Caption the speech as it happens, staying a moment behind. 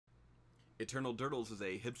Eternal Durdles is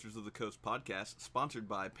a Hipsters of the Coast podcast sponsored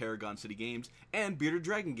by Paragon City Games and Bearded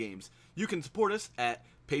Dragon Games. You can support us at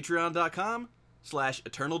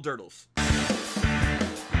patreon.com/eternaldurdles.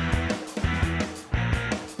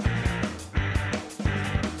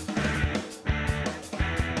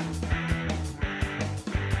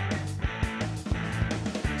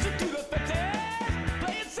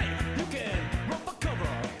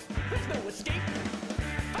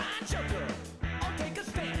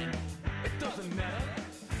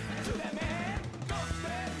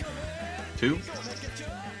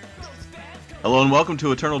 Hello and welcome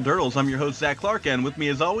to Eternal Durdles. I'm your host, Zach Clark, and with me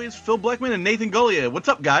as always, Phil Bleckman and Nathan Gullia. What's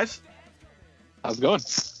up, guys? How's it going?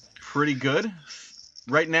 Pretty good.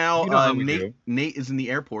 Right now, Nate is in the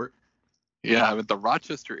airport. Yeah, I'm at the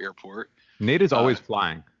Rochester airport. Nate is always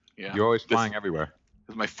flying. Yeah. You're always flying everywhere.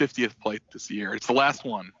 It's my 50th flight this year. It's the last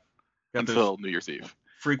one until New Year's Eve.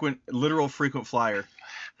 Literal frequent flyer.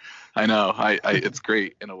 I know. It's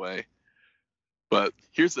great in a way. But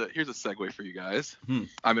here's a segue for you guys.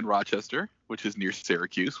 I'm in Rochester, which is near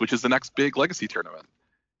Syracuse, which is the next big Legacy tournament,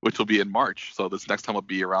 which will be in March. So this next time I'll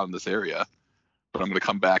be around this area. But I'm going to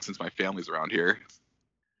come back since my family's around here.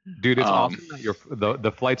 Dude, it's awesome that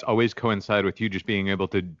the flights always coincide with you just being able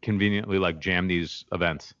to conveniently jam these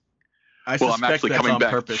events. I'm actually coming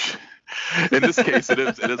back. Purpose. In this case, it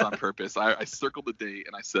is on purpose. I circled the date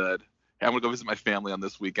and I said, hey, I'm going to go visit my family on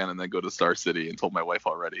this weekend and then go to Star City, and told my wife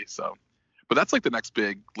already. So, but that's like the next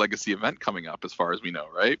big Legacy event coming up, as far as we know,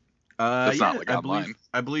 right? That's not like online.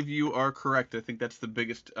 I believe you are correct. I think that's the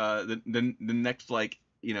biggest, the next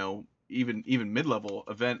even mid-level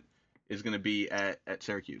event is going to be at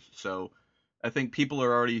Syracuse. So I think people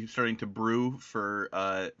are already starting to brew for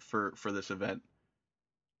this event.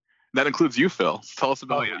 That includes you, Phil. So tell us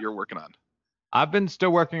about what you're working on. I've been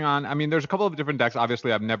still working on, there's a couple of different decks.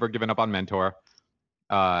 Obviously, I've never given up on Mentor.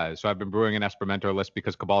 So I've been brewing an Esper Mentor list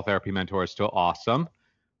because Cabal Therapy Mentor is still awesome.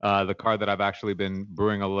 The card that I've actually been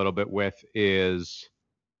brewing a little bit with is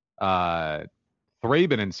Thraben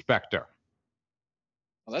Inspector.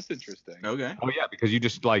 Oh, that's interesting. Okay. Oh, yeah, because you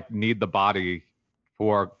just need the body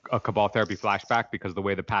for a Cabal Therapy flashback, because the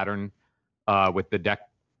way the pattern with the deck,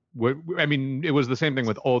 it was the same thing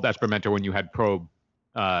with old Esper Mentor when you had Probe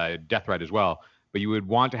Deathrite as well. But you would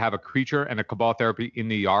want to have a creature and a Cabal Therapy in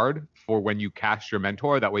the yard for when you cast your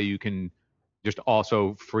Mentor. That way you can just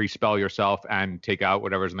also free spell yourself and take out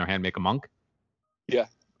whatever's in their hand, make a monk. Yeah.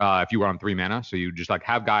 If you were on 3 mana. So you just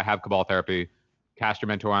have Cabal Therapy, cast your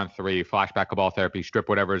Mentor on 3, flashback Cabal Therapy, strip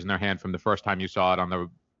whatever's in their hand from the first time you saw it on the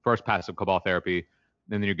first passive Cabal Therapy, and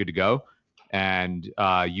then you're good to go. And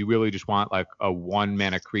you really just want a 1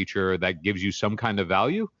 mana creature that gives you some kind of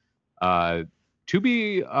value. To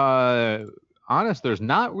be honest, there's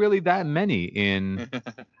not really that many in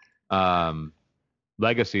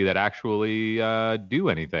Legacy that actually do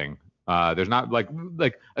anything. There's not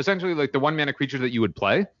essentially the 1 mana creatures that you would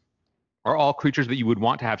play are all creatures that you would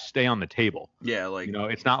want to have stay on the table. Yeah,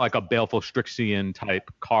 it's not like a Baleful Strixien type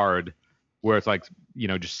card where it's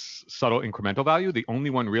just subtle incremental value. The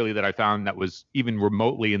only one really that I found that was even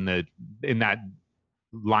remotely in that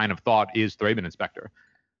line of thought is Thraben Inspector.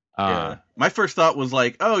 Yeah. My first thought was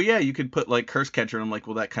you could put Curse Catcher, and I'm like,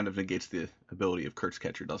 well, that kind of negates the ability of Curse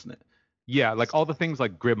Catcher, doesn't it? Yeah, all the things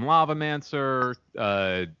like Grim Lavamancer,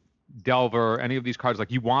 Delver, any of these cards,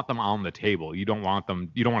 you want them on the table. You don't want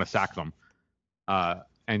to sack them.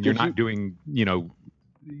 And you're not doing,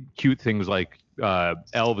 cute things like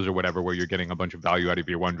Elves or whatever, where you're getting a bunch of value out of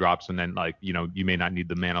your 1-drops, and then you may not need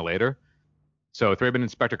the mana later. So Thraben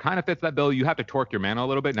Inspector kind of fits that bill. You have to torque your mana a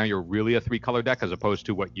little bit. Now you're really a 3-color deck as opposed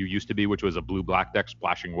to what you used to be, which was a blue-black deck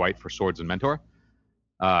splashing white for Swords and Mentor.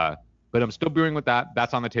 But I'm still brewing with that.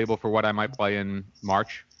 That's on the table for what I might play in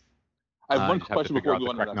March. I have one question before we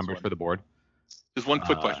go on to the next next numbers one. For the board. Just one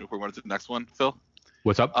quick question before we go on to the next one, Phil.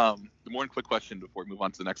 What's up? The one quick question before we move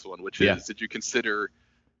on to the next one, which is, did you consider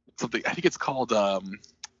something? I think it's called.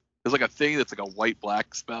 There's a thing that's a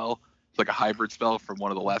white-black spell. It's a hybrid spell from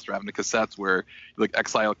one of the last Ravnica sets where you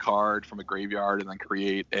exile a card from a graveyard and then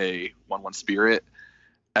create a 1/1 spirit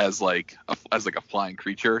as a flying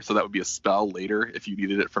creature. So that would be a spell later if you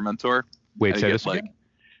needed it for Mentor. Wait, say this again?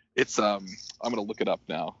 It's I'm gonna look it up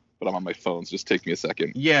now, but I'm on my phone, so just take me a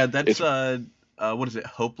second. Yeah, that's what is it?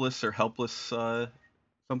 Hopeless or helpless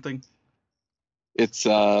something? It's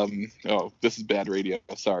this is bad radio.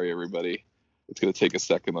 Sorry, everybody. It's gonna take a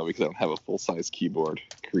second though because I don't have a full-size keyboard.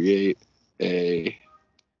 Create a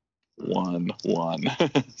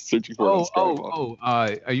 1/1. Searching for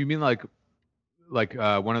you mean one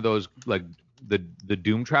of those the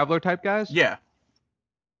Doom Traveler type guys? Yeah.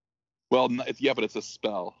 Well, yeah, but it's a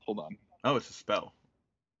spell. Hold on. Oh, it's a spell.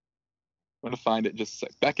 I'm gonna find it just a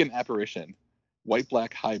sec. Beckon Apparition,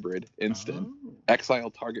 white-black hybrid, instant. Exile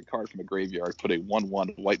target card from a graveyard. Put a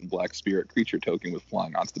 1/1 white and black spirit creature token with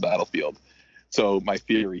flying onto the battlefield. So my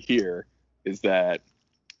theory here is that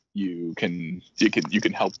you can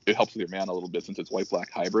help. It helps with your mana a little bit since it's white-black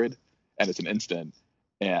hybrid and it's an instant.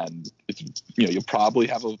 And it's you'll probably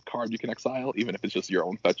have a card you can exile even if it's just your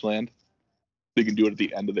own fetch land. So you can do it at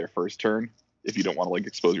the end of their first turn if you don't want to like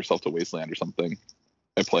expose yourself to wasteland or something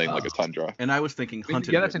by playing like a Tundra. And I was thinking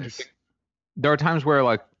Hunted that's Witness. interesting. There are times where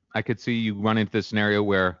like I could see you run into this scenario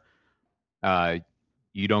where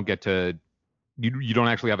you don't get to you don't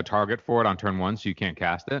actually have a target for it on turn 1, so you can't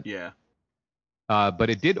cast it. Yeah.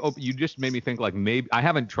 But it did you just made me think like maybe I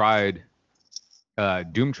haven't tried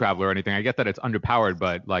Doom Traveler or anything. I get that it's underpowered,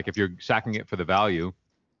 but like if you're sacking it for the value,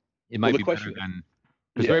 it might be better than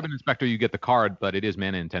because Raven Inspector you get the card, but it is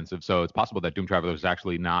mana intensive, so it's possible that Doom Traveler is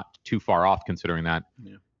actually not too far off considering that.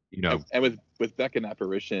 Yeah. You know, and with Beckon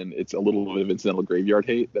Apparition, it's a little bit of incidental graveyard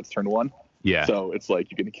hate. That's turn 1. Yeah. So it's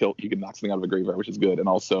like you can knock something out of a graveyard, which is good, and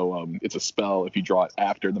also it's a spell if you draw it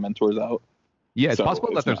after the Mentor's out. Yeah, it's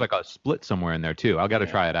possible that there's like a split somewhere in there too. I'll got to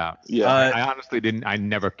try it out. Yeah, I honestly didn't. I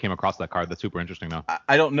never came across that card. That's super interesting though.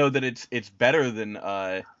 I don't know that it's better than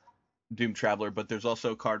Doom Traveler, but there's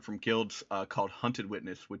also a card from Guilds called Hunted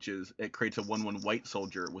Witness, which is it creates a 1/1 white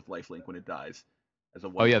soldier with lifelink when it dies. As a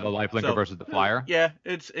 1/1. Oh yeah, the lifelinker versus the flyer. Yeah,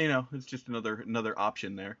 it's it's just another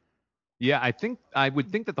option there. Yeah, I would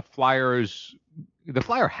think that the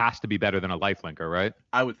flyer has to be better than a lifelinker, right?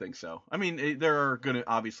 I would think so. I mean, there are going to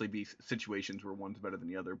obviously be situations where one's better than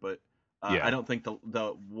the other, but I don't think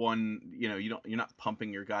the one you're not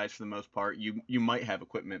pumping your guys for the most part. You might have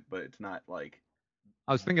equipment, but it's not like.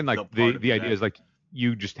 I was thinking like the idea is like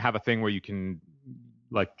you just have a thing where you can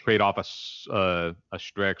like trade off a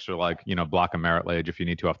Strix or like block a Merit Lage if you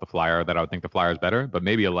need to off the flyer. That I would think the flyer is better, but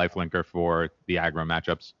maybe a lifelinker for the aggro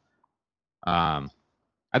matchups.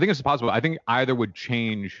 I think it's possible. I think either would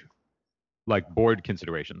change like board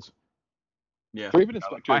considerations. Yeah.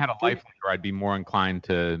 If I had a lifelinker, I'd be more inclined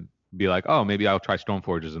to be like, oh, maybe I'll try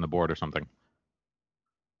Stoneforges in the board or something.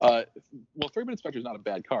 Well, Thraben Inspector is not a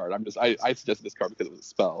bad card. I suggested this card because it was a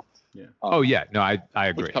spell. Yeah. I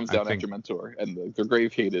agree. Which comes down after Mentor, and the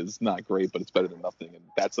Grave Hate is not great, but it's better than nothing, and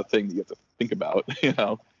that's the thing that you have to think about.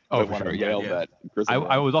 Oh, for sure. Yeah.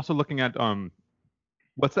 I was also looking at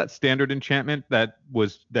what's that standard enchantment that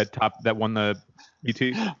won the ET?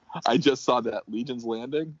 I just saw that Legion's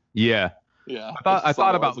Landing. Yeah. Yeah. I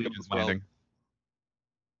thought about Legion's Landing.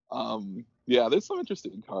 Yeah, there's some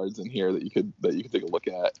interesting cards in here that you could take a look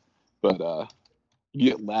at, but you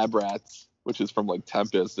get Lab Rats, which is from like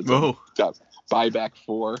Tempest. It's got buyback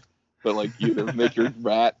 4, but like you either make your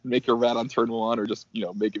rat on turn 1, or just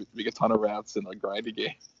make a ton of rats in a grinding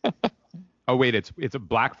game. Oh wait, it's a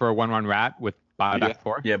black for a 1/1 rat with buyback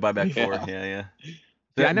 4. Yeah, buyback 4. Yeah.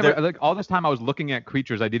 See, I never like all this time I was looking at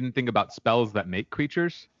creatures. I didn't think about spells that make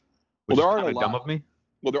creatures. Which there is aren't kind of dumb of me.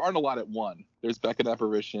 Well, there aren't a lot at 1. There's Beckon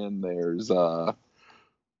Apparition. There's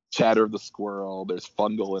Chatter of the Squirrel. There's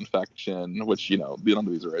Fungal Infection, which none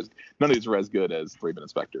of these are as good as Thraben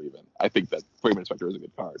Inspector. Even I think that Thraben Inspector is a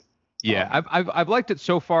good card. Yeah, I've liked it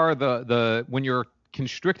so far. The when you're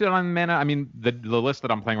constricted on mana, I mean the list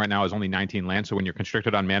that I'm playing right now is only 19 lands, so when you're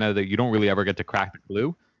constricted on mana, that you don't really ever get to crack the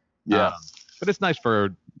glue. Yeah. But it's nice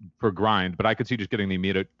for grind. But I could see just getting the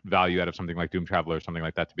immediate value out of something like Doom Traveler or something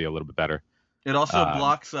like that to be a little bit better. It also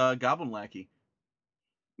blocks Goblin Lackey.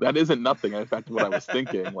 That isn't nothing. In fact, what I was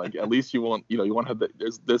thinking, like at least you want to have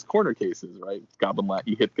there's corner cases, right? Goblin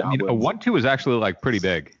Lackey hit goblins. A 1/2 is actually like pretty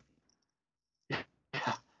big.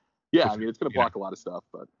 Yeah, I mean it's going to block a lot of stuff,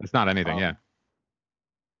 but it's not anything. Yeah.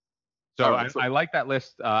 So I like that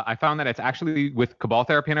list. I found that it's actually with Cabal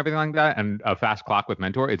Therapy and everything like that, and a fast clock with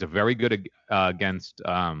Mentor. It's a very good against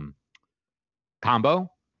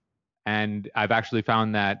combo, and I've actually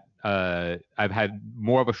found that I've had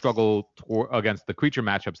more of a struggle against the creature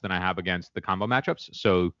matchups than I have against the combo matchups.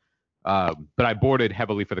 So, but I boarded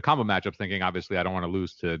heavily for the combo matchups, thinking obviously I don't want to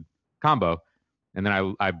lose to combo, and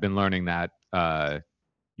then I've been learning that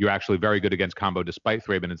you're actually very good against combo despite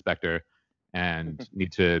Thraben Inspector, and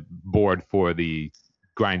need to board for the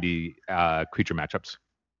grindy creature matchups.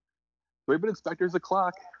 Thraben Inspector's a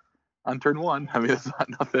clock on turn 1. I mean, it's not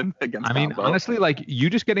nothing against combo. I mean, honestly, like you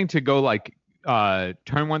just getting to go like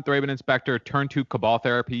turn 1 Thraben Inspector, turn 2 Cabal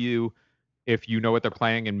Therapy you, if you know what they're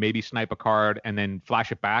playing, and maybe snipe a card and then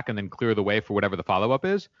flash it back and then clear the way for whatever the follow-up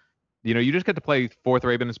is. You just get to play 4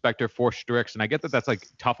 Thraben Inspector, 4 Strix, and I get that that's like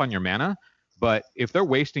tough on your mana. But if they're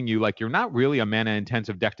wasting you, like you're not really a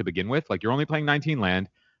mana-intensive deck to begin with. Like you're only playing 19 land.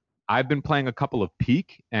 I've been playing a couple of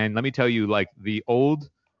Peak, and let me tell you, like the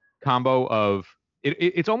old combo of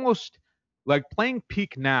it's almost like playing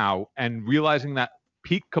Peak now and realizing that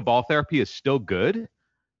Peak Cabal Therapy is still good.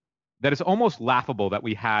 That it's almost laughable that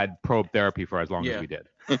we had Probe Therapy for as long as we did.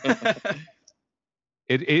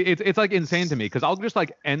 It's like insane to me because I'll just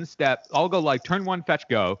like end step. I'll go like turn 1, fetch,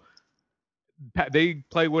 go. They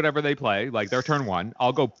play whatever they play, like their turn 1.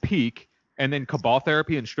 I'll go Peak and then Cabal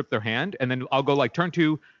Therapy and strip their hand, and then I'll go like turn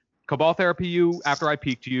 2, Cabal Therapy you after I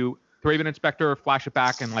peeked you, Thraben Inspector, flash it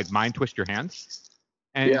back, and like mind twist your hands.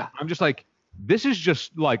 And I'm just like, this is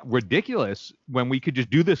just like ridiculous when we could just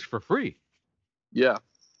do this for free. Yeah.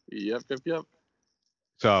 Yep.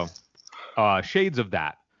 So, shades of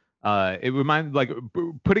that. It reminds like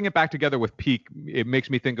putting it back together with Peak. It makes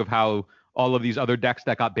me think of how all of these other decks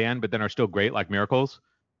that got banned but then are still great, like Miracles.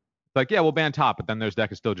 Like, yeah, we'll ban Top, but then their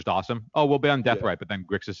deck is still just awesome. Oh, we'll ban Deathrite, but then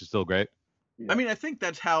Grixis is still great. I mean, I think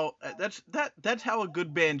that's how that's how a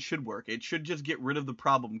good ban should work. It should just get rid of the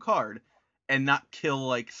problem card and not kill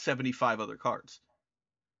like 75 other cards.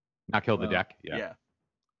 Not kill the deck. Yeah.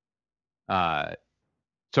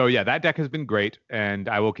 So yeah, that deck has been great, and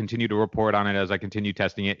I will continue to report on it as I continue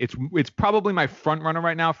testing it. It's probably my front runner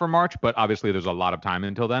right now for March, but obviously there's a lot of time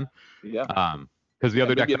until then. Yeah. Because the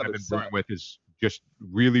other deck that I've been brewing with is just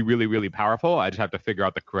really, really, really powerful. I just have to figure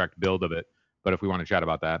out the correct build of it. But if we want to chat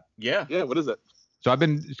about that. Yeah. What is it? So I've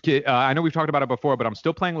been, I know we've talked about it before, but I'm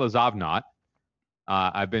still playing Lazavnaut.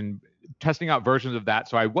 I've been testing out versions of that.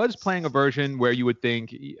 So I was playing a version where you would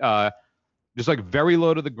think just like very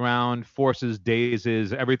low to the ground, forces,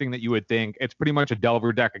 dazes, everything that you would think. It's pretty much a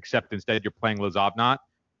Delver deck, except instead you're playing Lazavnaut.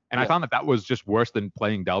 And I found that was just worse than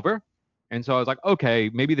playing Delver. And so I was like,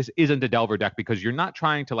 okay, maybe this isn't a Delver deck because you're not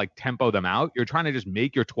trying to like tempo them out. You're trying to just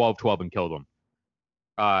make your 12/12 and kill them.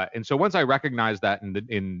 And so once I recognized that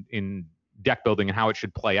in deck building and how it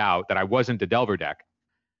should play out, that I wasn't a Delver deck,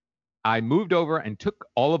 I moved over and took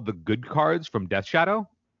all of the good cards from Death Shadow.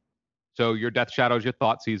 So your Death Shadows, your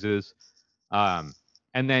Thought Seizes, and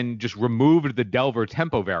then just removed the Delver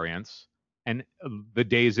tempo variants and the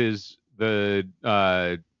Dazes, the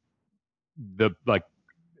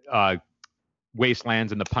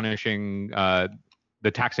Wastelands and the punishing,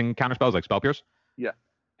 the taxing counterspells like Spell Pierce. Yeah.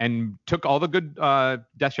 And took all the good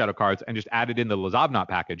Death Shadow cards and just added in the Lazavnaut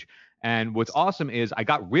package. And what's awesome is I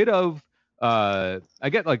got rid of, I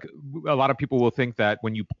get like a lot of people will think that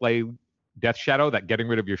when you play Death Shadow that getting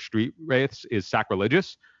rid of your Street Wraiths is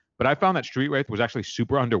sacrilegious. But I found that Street Wraith was actually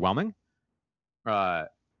super underwhelming.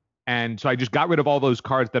 And so I just got rid of all those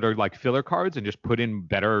cards that are like filler cards and just put in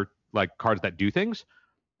better like cards that do things.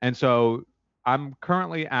 And so I'm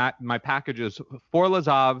currently at my packages 4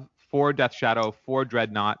 Lazav, 4 Death Shadow, 4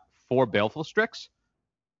 Dreadnought, 4 Baleful Strix.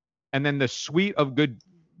 And then the suite of good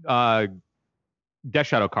Death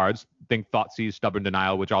Shadow cards, think Thoughtseize, Stubborn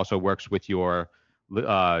Denial, which also works with your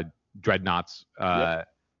Dreadnoughts,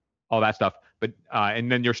 all that stuff. But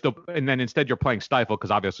and then instead you're playing Stifle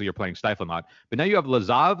because obviously you're playing Stifle not. But now you have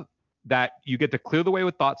Lazav that you get to clear the way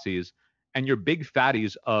with Thoughtseize, and your big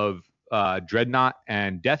fatties of Dreadnought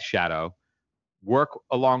and Death Shadow work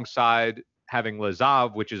alongside having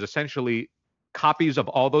Lazav, which is essentially copies of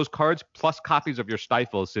all those cards plus copies of your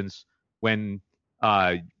Stifles, since when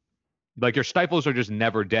like your Stifles are just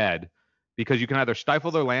never dead because you can either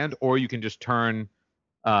stifle their land or you can just turn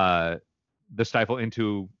the Stifle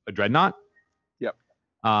into a Dreadnought. Yep.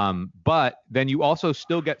 But then you also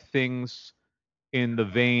still get things in the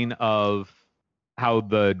vein of how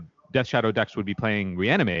the Death Shadow decks would be playing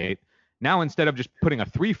Reanimate. Now, instead of just putting a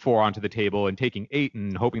 3/4 onto the table and taking 8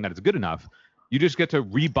 and hoping that it's good enough, you just get to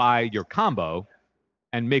rebuy your combo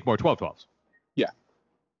and make more 12/12s. Yeah.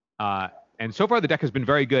 And so far, the deck has been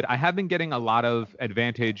very good. I have been getting a lot of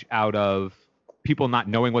advantage out of people not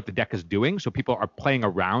knowing what the deck is doing. So people are playing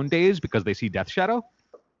around Daze because they see Death Shadow.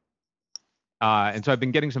 And so I've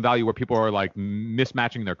been getting some value where people are like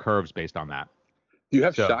mismatching their curves based on that. Do you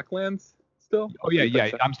have Shocklands still? Oh yeah.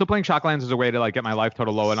 I'm still playing Shocklands as a way to like get my life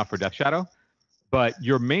total low enough for Death Shadow. But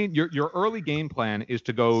your early game plan is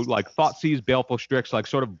to go like Thoughtseize, Baleful Strix, like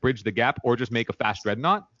sort of bridge the gap, or just make a fast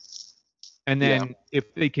Dreadnought. And then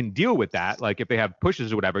if they can deal with that, like if they have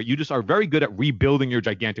pushes or whatever, you just are very good at rebuilding your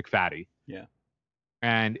gigantic fatty. Yeah.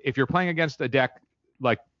 And if you're playing against a deck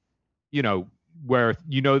like, where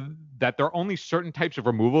that there are only certain types of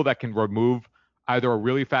removal that can remove either a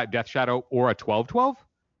really fat Death Shadow or a 12/12.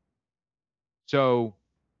 So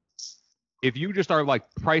if you just are like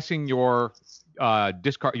pricing your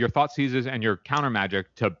discard, your Thought Seizes and your counter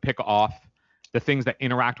magic to pick off the things that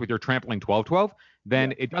interact with your trampling 12/12,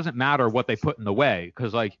 then it doesn't matter what they put in the way,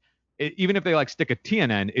 because like even if they like stick a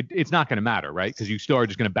TNN, it's not going to matter, right? Because you still are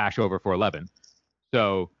just going to bash over for 11.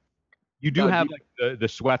 So You do have like the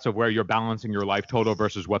sweats of where you're balancing your life total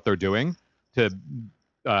versus what they're doing to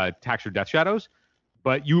tax your Death Shadows,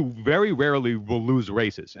 but you very rarely will lose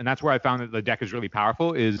races, and that's where I found that the deck is really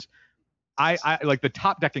powerful. Is I like the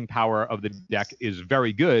top decking power of the deck is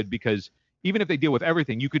very good because even if they deal with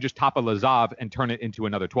everything, you could just top a Lazav and turn it into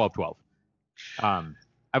another 12/12.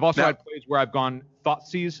 I've also had plays where I've gone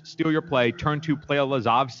Thoughtseize, steal your play, turn 2, play a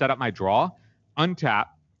Lazav, set up my draw, untap,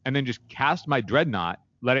 and then just cast my Dreadnought,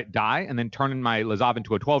 let it die, and then turn in my Lazav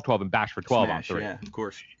into a 12/12 and bash for 12 Smash, on 3. Yeah, of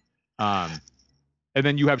course. And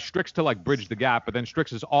then you have Strix to like bridge the gap, but then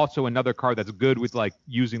Strix is also another card that's good with like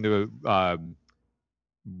using the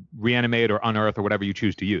reanimate or unearth or whatever you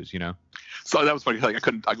choose to use, you know? So that was funny. Like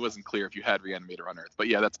I wasn't clear if you had reanimate or unearth, but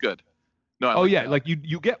yeah, that's good. No, like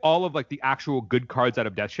you get all of like the actual good cards out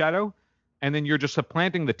of Death Shadow, and then you're just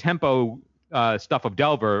supplanting the tempo stuff of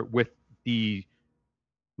Delver with the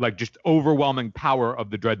like just overwhelming power of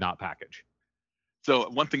the Dreadnought package. So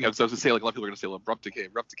one thing I was going to say, like a lot of people are going to say, well, Abrupt Decay.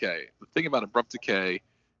 The thing about Abrupt Decay,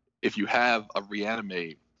 if you have a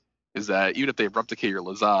reanimate, is that even if they Abrupt Decay your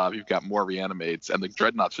Lazav, you've got more reanimates, and the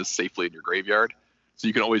Dreadnought's just safely in your graveyard. So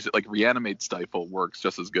you can always like reanimate Stifle works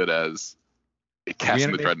just as good as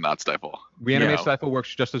casting the Dreadnought Stifle. Reanimate Stifle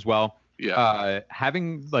works just as well. Yeah.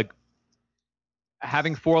 Having 4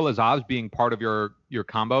 Lazavs being part of your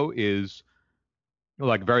combo is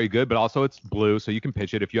like very good, but also it's blue, so you can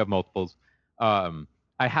pitch it if you have multiples.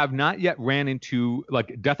 I have not yet ran into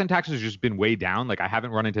like Death and Taxes has just been way down. Like I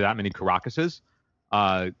haven't run into that many Caracases.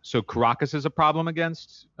 So Caracas is a problem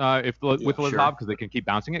against with Lazav because they can keep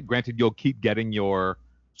bouncing it. Granted, you'll keep getting your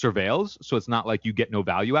Surveils, so it's not like you get no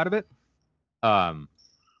value out of it. You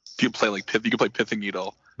can play like Pith. You can play Pithing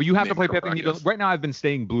Needle. But you have to play Pithing Needle. Right now, I've been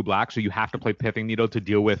staying blue-black, so you have to play Pithing Needle to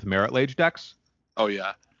deal with Merit Lage decks. Oh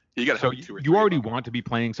yeah. You got to have 2 or 3. You already want to be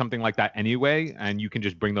playing something like that anyway, and you can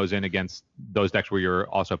just bring those in against those decks where you're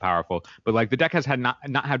also powerful. But like the deck has had not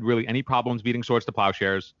had really any problems beating Swords to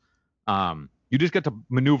Plowshares. You just get to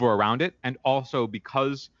maneuver around it, and also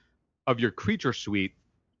because of your creature suite,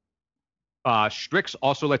 Strix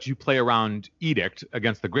also lets you play around Edict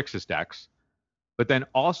against the Grixis decks. But then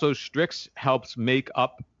also Strix helps make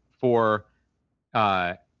up for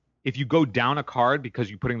if you go down a card because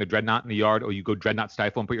you're putting the Dreadnought in the yard, or you go Dreadnought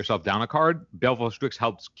Stifle and put yourself down a card, Baleful Strix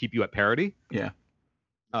helps keep you at parity. Yeah.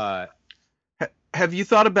 Have you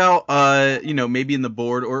thought about, maybe in the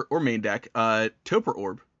board or main deck, Torpor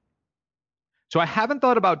Orb? So I haven't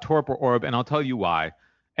thought about Torpor Orb, and I'll tell you why.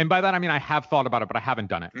 And by that, I mean I have thought about it, but I haven't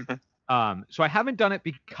done it. Mm-hmm. So I haven't done it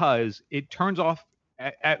because it turns off,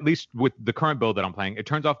 at least with the current build that I'm playing, it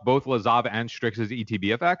turns off both Lazav and Strix's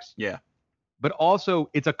ETB effects. Yeah. But also,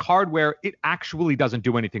 it's a card where it actually doesn't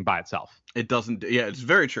do anything by itself. It doesn't. Yeah, it's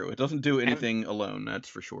very true. It doesn't do anything alone. That's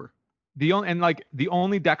for sure. The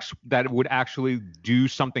only decks that would actually do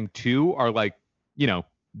something too are like, the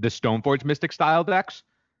Stoneforge Mystic style decks.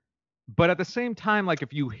 But at the same time, like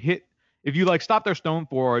if you like stop their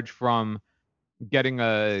Stoneforge from getting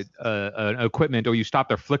an equipment, or you stop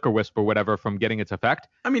their Flicker Wisp or whatever from getting its effect.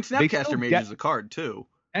 I mean, Snapcaster Mage is a card too.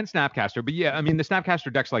 And Snapcaster, but yeah, I mean the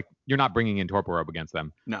Snapcaster decks, like you're not bringing in Torpor Orb against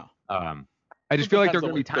them. No. I just feel like there are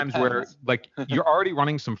going to be times where like you're already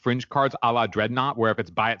running some fringe cards a la Dreadnought, where if it's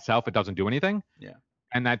by itself, it doesn't do anything. Yeah.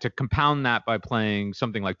 And that to compound that by playing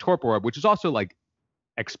something like Torpor Orb, which is also like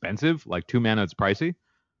expensive, like 2 mana, it's pricey.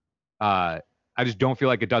 I just don't feel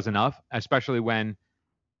like it does enough, especially when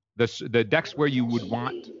the decks where you would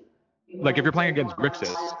want, like if you're playing against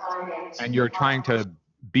Grixis and you're trying to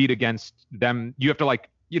beat against them, you have to like,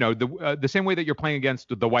 the same way that you're playing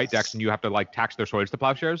against the white decks and you have to like tax their Swords to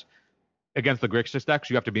Plowshares, against the Grixis decks,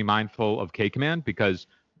 you have to be mindful of K-Command, because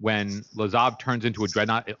when Lazav turns into a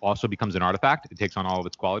Dreadnought, it also becomes an artifact. It takes on all of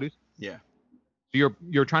its qualities. Yeah. So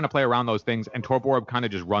you're trying to play around those things, and Torpor Orb kind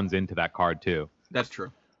of just runs into that card too. That's true.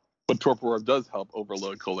 But Torpor Orb does help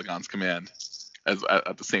overload Kolaghan's command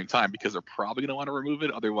at the same time, because they're probably going to want to remove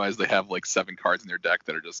it. Otherwise, they have like 7 cards in their deck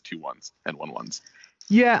that are just 2/1s and 1/1s.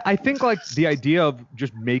 Yeah, I think like the idea of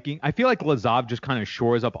just I feel like Lazav just kind of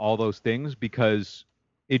shores up all those things, because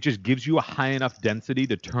it just gives you a high enough density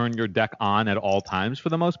to turn your deck on at all times for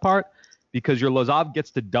the most part, because your Lazav gets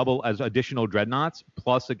to double as additional Dreadnoughts,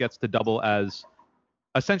 plus it gets to double as,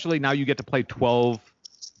 essentially now you get to play 12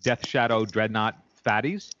 Death Shadow Dreadnought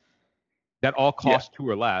fatties that all cost 2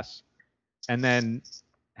 or less. And then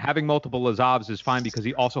having multiple Lazavs is fine because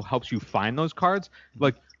he also helps you find those cards.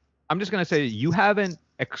 Like, I'm just going to say, you haven't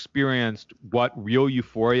experienced what real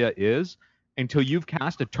Euphoria is until you've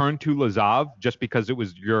cast a turn 2 Lazav just because it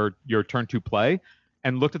was your turn 2 play,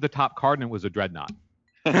 and looked at the top card and it was a Dreadnought.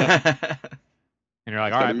 And you're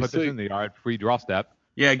like, all right, put this in the yard, free draw step.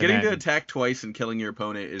 Yeah, getting to attack twice and killing your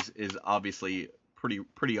opponent is obviously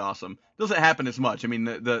pretty awesome. Doesn't happen as much. I mean,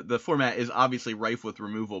 the format is obviously rife with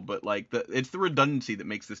removal, but like it's the redundancy that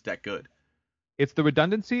makes this deck good. It's the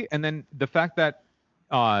redundancy, and then the fact that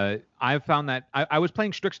I've found that I was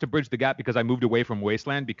playing Strix to bridge the gap because I moved away from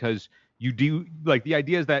Wasteland, because you do like the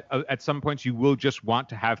idea is that at some points you will just want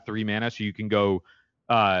to have 3 mana, so you can go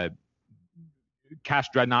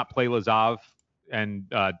cast Dreadnought, play Lazav,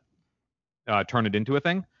 and turn it into a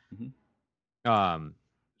thing. Mm-hmm.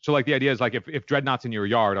 So like the idea is like if Dreadnought's in your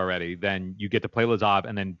yard already, then you get to play Lazav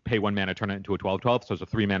and then pay 1 mana, turn it into a 12/12. So it's a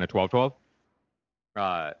 3 mana 12/12.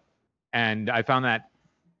 And I found that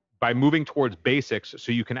by moving towards basics,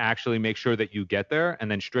 so you can actually make sure that you get there,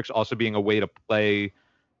 and then Strix also being a way to play.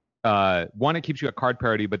 One, it keeps you at card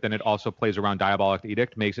parity, but then it also plays around Diabolic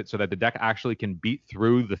Edict, makes it so that the deck actually can beat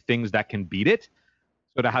through the things that can beat it.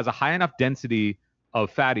 So it has a high enough density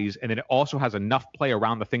of fatties, and then it also has enough play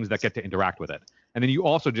around the things that get to interact with it. And then you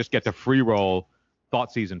also just get to free roll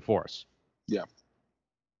Thoughtseize and Force. Yeah.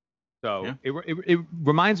 So yeah. It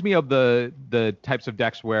reminds me of the types of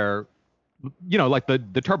decks where, like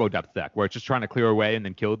the Turbo Depth deck, where it's just trying to clear away and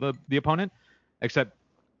then kill the opponent, except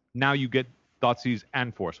now you get Thoughtseize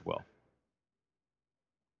and Force of Will.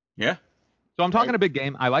 Yeah. So I'm talking a big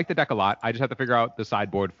game. I like the deck a lot. I just have to figure out the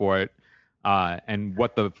sideboard for it, and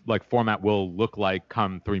what the format will look like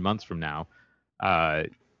come 3 months from now.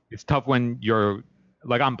 It's tough when you're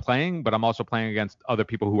I'm playing, but I'm also playing against other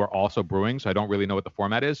people who are also brewing, so I don't really know what the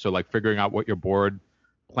format is. So figuring out what your board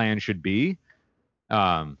plan should be.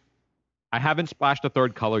 I haven't splashed a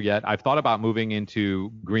third color yet. I've thought about moving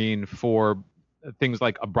into green for things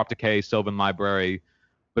like Abrupt Decay, Sylvan Library,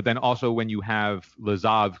 but then also when you have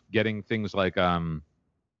Lazav, getting things like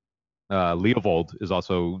Leovold is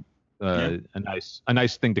also a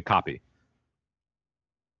nice thing to copy.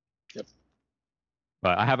 Yep.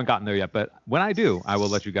 But I haven't gotten there yet. But when I do, I will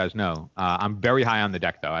let you guys know. I'm very high on the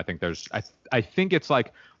deck, though. I think I think it's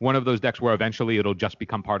like one of those decks where eventually it'll just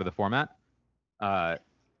become part of the format.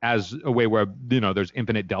 As a way where there's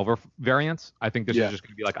infinite Delver variants. I think this is just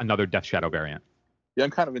going to be like another Death Shadow variant. Yeah, I'm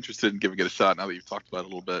kind of interested in giving it a shot now that you've talked about it a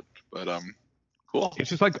little bit. But cool. It's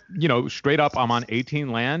just straight up, I'm on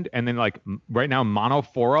 18 land, and then right now mono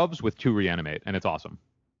 4-ofs with 2 reanimate, and it's awesome.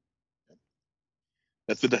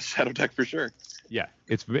 That's the Death Shadow deck for sure. Yeah,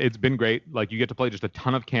 it's been great. You get to play just a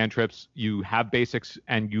ton of cantrips. You have basics,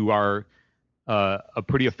 and you are a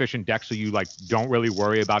pretty efficient deck, so you don't really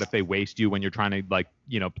worry about if they waste you when you're trying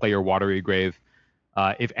to play your Watery Grave.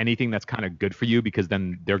 If anything, that's kind of good for you, because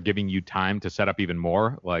then they're giving you time to set up even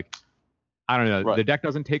more. I don't know. Right. The deck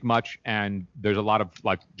doesn't take much, and there's a lot of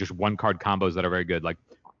just 1-card combos that are very good.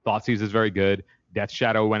 Thoughtseize is very good. Death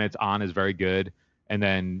Shadow, when it's on, is very good. And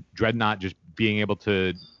then Dreadnought, just being able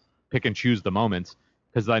to pick and choose the moments,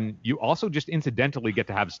 because then you also just incidentally get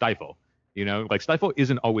to have Stifle. Stifle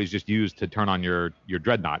isn't always just used to turn on your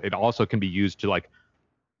Dreadnought. It also can be used to all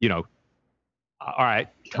right,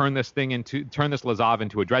 turn this Lazav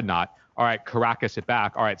into a Dreadnought. All right, Caracas it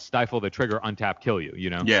back. All right, Stifle the trigger, untap, kill you.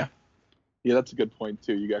 Yeah. Yeah, that's a good point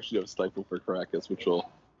too. You actually have Stifle for Caracas, which will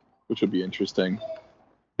be interesting.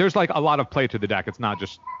 There's a lot of play to the deck. It's not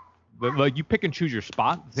just you pick and choose your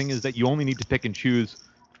spot. The thing is that you only need to pick and choose,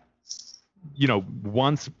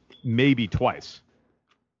 once, maybe twice.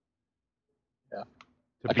 Yeah.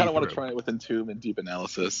 I kind of want to try it with Entomb and Deep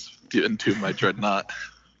Analysis. Entomb my Dreadnought.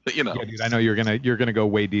 But Yeah, dude, I know you're gonna go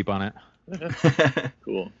way deep on it.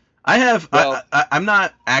 Cool. I have. Well, I'm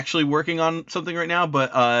not actually working on something right now,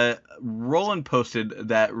 but Roland posted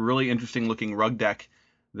that really interesting looking rug deck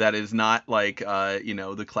that is not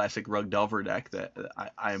the classic Rug Delver deck that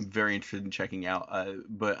I am very interested in checking out.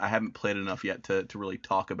 But I haven't played enough yet to really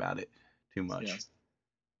talk about it too much. Yeah.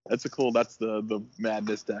 That's the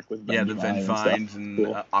Madness deck with the Vengevines and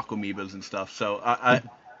cool. Aquamoebas and stuff. So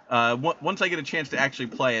once I get a chance to actually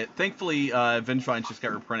play it, thankfully Vengevines just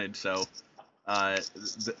got reprinted, so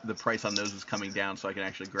the price on those is coming down, so I can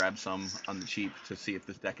actually grab some on the cheap to see if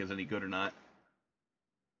this deck is any good or not.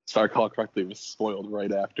 If I recall correctly, it was spoiled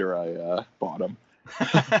right after I bought them.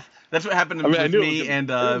 That's what happened with me and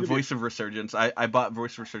Voice of Resurgence. I bought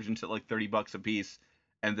Voice of Resurgence at $30 a piece,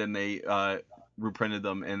 and then they reprinted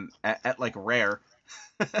them and at rare.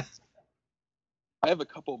 I have a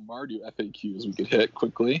couple Mardu FAQs we could hit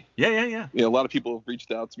quickly. Yeah. A lot of people have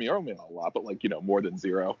reached out to me, or maybe not a lot, but more than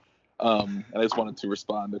 0. And I just wanted to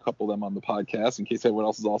respond to a couple of them on the podcast in case everyone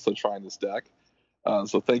else is also trying this deck.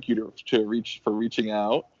 So thank you for reaching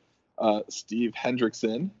out. Steve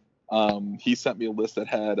Hendrickson, he sent me a list that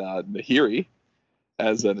had Nahiri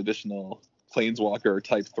as an additional Planeswalker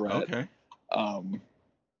type threat. Okay.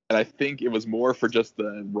 and I think it was more for just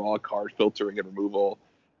the raw card filtering and removal,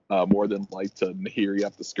 more than like to Nahiri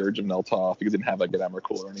up the Scourge of Neltoff, because it didn't have like an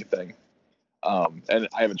Emrakul or anything. And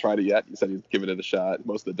I haven't tried it yet. He said he'd give it a shot.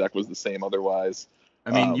 Most of the deck was the same otherwise.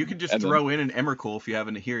 I mean, you could just throw in an Emrakul if you have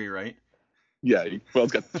a Nahiri, right? Yeah, well,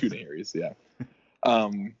 it's got 2 Nahiris, yeah.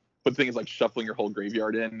 But the thing is, like, shuffling your whole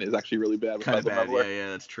graveyard in is actually really bad with Kind Bedlam of bad, Reveler.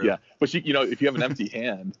 yeah, that's true. Yeah, but you know, if you have an empty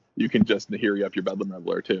hand, you can just Nahiri up your Bedlam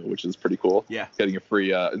Reveler too, which is pretty cool. Yeah. Getting a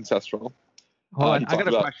free Ancestral. Hold on, I got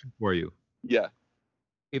a question for you. Yeah.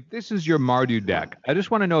 If this is your Mardu deck, I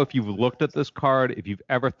just want to know if you've looked at this card, if you've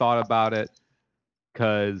ever thought about it,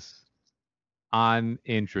 because I'm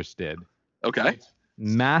interested. Okay.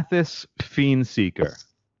 Mathis Fiendseeker.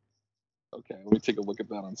 Okay, let me take a look at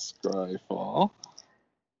that on Scryfall.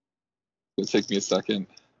 It'll take me a second.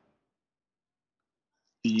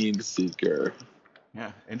 Fiendseeker.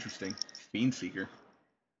 Yeah, interesting. Fiendseeker.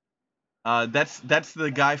 That's the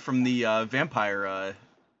guy from the vampire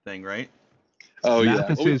thing, right? Oh,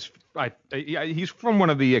 Mathis yeah. He's from one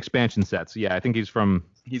of the expansion sets. Yeah, I think he's one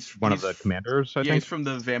of the commanders, I think. He's from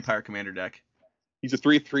the vampire commander deck. He's a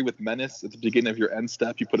 3/3 with Menace. At the beginning of your end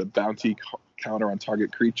step, you put a bounty counter on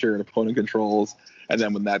target creature and opponent controls, and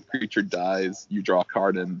then when that creature dies, you draw a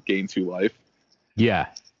card and gain 2 life. Yeah.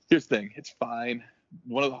 Here's the thing. It's fine.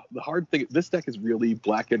 One of the hard thing, this deck is really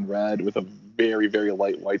black and red with a very, very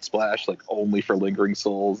light white splash, like only for Lingering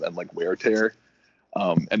Souls and like Wear Tear.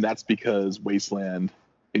 And that's because Wasteland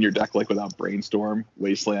in your deck, like without Brainstorm,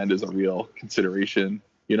 Wasteland is a real consideration,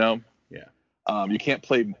 you know? Yeah. You can't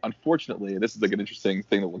play, unfortunately, this is like an interesting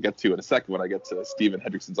thing that we'll get to in a second when I get to Steven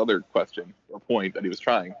Hendrickson's other question or point that he was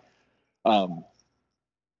trying.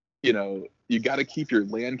 You know, you got to keep your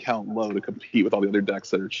land count low to compete with all the other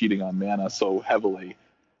decks that are cheating on mana so heavily.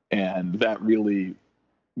 And that really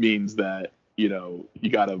means that, you know,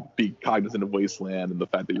 you got to be cognizant of Wasteland and the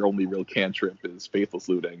fact that your only real cantrip is Faithless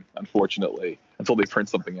Looting, unfortunately, until they print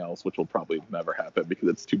something else, which will probably never happen because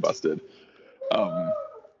it's too busted.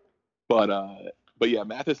 But yeah,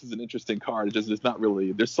 Mathis is an interesting card. It just is not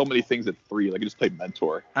really. There's so many things at 3. Like, you just play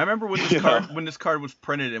Mentor. I remember when this card was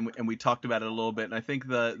printed and we talked about it a little bit, and I think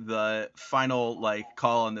the final like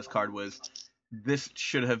call on this card was this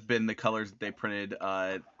should have been the colors that they printed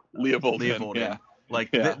Leovold in.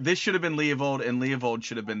 Like this should have been Leovold, and Leovold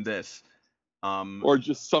should have been this. Or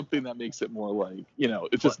just something that makes it more like, you know,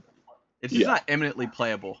 it's just not eminently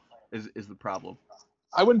playable is the problem.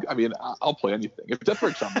 I'll play anything. If Death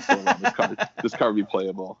Ray Shaman was still around, this card would be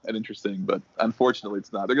playable and interesting, but unfortunately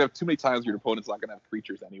it's not. They're going to have too many times where your opponent's not going to have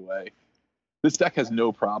creatures anyway. This deck has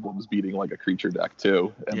no problems beating like a creature deck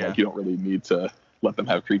too, and like you don't really need to let them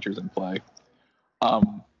have creatures in play.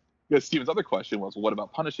 Steven's other question was, what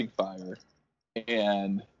about Punishing Fire?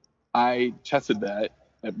 And I tested that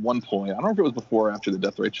at one point. I don't know if it was before or after the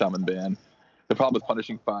Death Ray Shaman ban. The problem with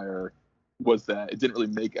Punishing Fire was that it didn't really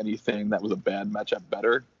make anything that was a bad matchup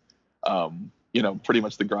better. You know, pretty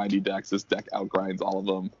much the grindy decks, this deck outgrinds all of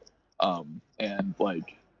them. And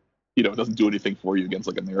like, you know, it doesn't do anything for you against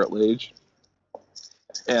like a Merit Lage.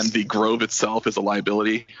 And the Grove itself is a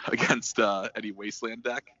liability against any Wasteland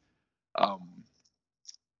deck.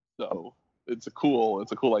 So it's a cool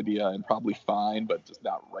idea and probably fine, but just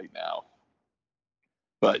not right now.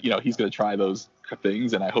 But, you know, he's going to try those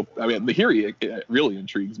things, and Nahiri, it really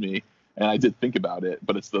intrigues me. And I did think about it,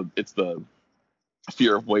 but it's the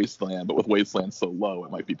fear of Wasteland. But with Wasteland so low,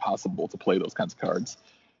 it might be possible to play those kinds of cards.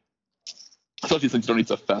 Especially since you don't need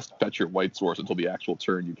to fetch your white source until the actual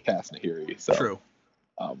turn you cast Nahiri. So, true.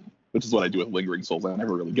 Which is what I do with Lingering Souls. I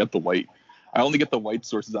never really get the white. I only get the white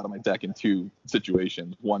sources out of my deck in 2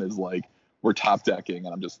 situations. One is like we're top decking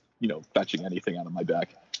and I'm just, you know, fetching anything out of my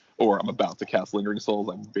deck, or I'm about to cast Lingering Souls.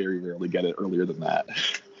 I very rarely get it earlier than that.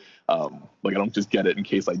 Like I don't just get it in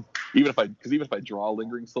case even if I draw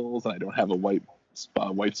Lingering Souls and I don't have a white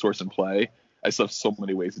source in play, I still have so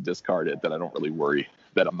many ways to discard it that I don't really worry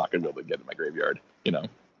that I'm not going to be able to get in my graveyard, you know?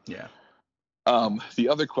 Yeah. The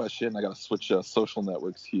other question, I got to switch social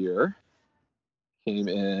networks here, came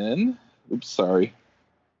in. Oops, sorry.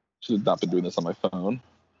 Should have not been doing this on my phone.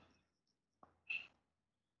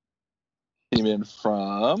 Came in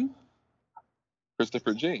from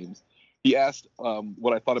Christopher James. He asked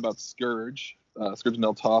what I thought about Scourge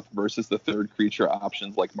Neltoff versus the third creature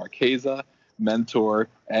options like Marquesa, Mentor,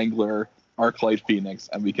 Angler, Arclight Phoenix,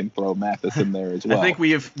 and we can throw Mathis in there as well. I think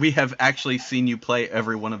we have actually seen you play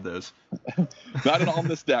every one of those. Not in all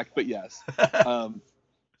this deck, but yes.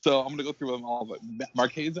 So I'm going to go through them all. But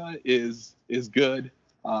Marquesa is good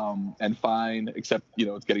and fine, except, you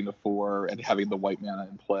know, it's getting the 4 and having the white mana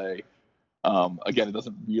in play. Again, it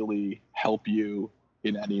doesn't really help you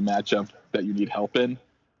in any matchup that you need help in.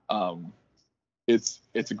 It's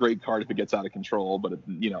a great card if it gets out of control, but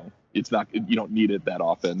it's not. You don't need it that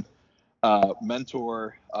often.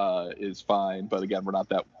 Mentor is fine, but again,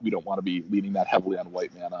 we don't want to be leaning that heavily on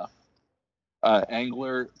white mana.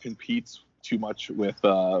 Angler competes too much with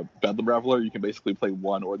Bedlam Reveler. You can basically play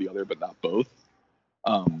one or the other, but not both.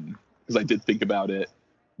 Because I did think about it,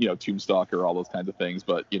 Tombstalker, all those kinds of things,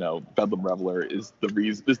 but Bedlam Reveler is the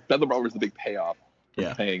reason. Bedlam Reveler is the big payoff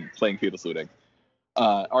for playing Faithless Looting.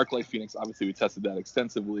 Arclight Phoenix, obviously we tested that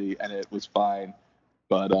extensively and it was fine,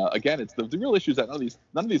 but again, it's the real issue is that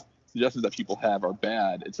none of these suggestions that people have are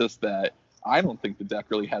bad. It's just that I don't think the deck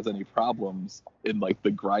really has any problems in like the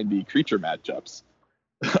grindy creature matchups.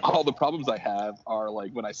 All the problems I have are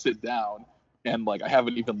like when I sit down and like I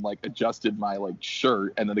haven't even like adjusted my like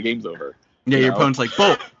shirt and then the game's over. Yeah, your opponent's like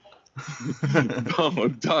bolt.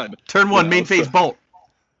 Boom, done. Turn one, main phase bolt.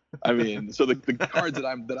 I mean, so the cards that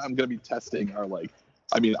I'm gonna be testing are like,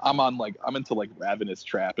 I mean, I'm into like Ravenous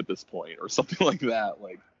Trap at this point or something like that.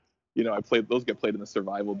 Like, those get played in the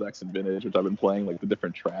survival decks in Vintage, which I've been playing, like the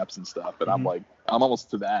different traps and stuff. And I'm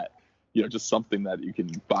almost to that, just something that you can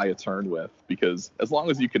buy a turn with, because as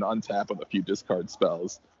long as you can untap with a few discard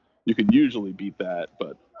spells, you can usually beat that.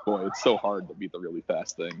 But boy, it's so hard to beat the really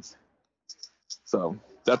fast things. So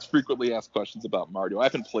that's frequently asked questions about Mardu. I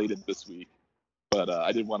haven't played it this week, but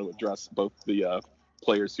I did want to address both the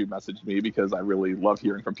players who messaged me, because I really love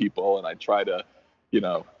hearing from people and I try to,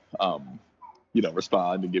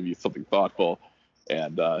 respond and give you something thoughtful.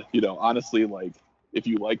 And, honestly, like if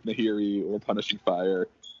you like Nahiri or Punishing Fire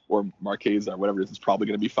or Marquesa or whatever it is, it's probably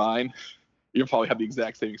going to be fine. You'll probably have the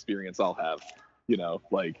exact same experience I'll have.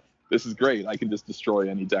 Like, this is great. I can just destroy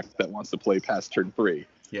any deck that wants to play past turn 3.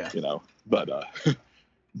 Yeah. But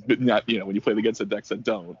not, when you play against the decks that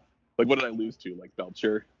don't. Like, what did I lose to? Like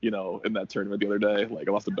Belcher, in that tournament the other day? Like,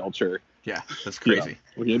 I lost to Belcher. Yeah, that's crazy.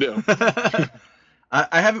 What can you do?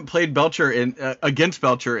 I haven't played Belcher against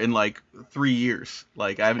Belcher in like 3 years.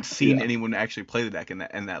 Like, I haven't seen anyone actually play the deck in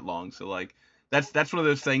that long. So like, that's one of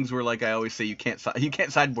those things where like I always say you can't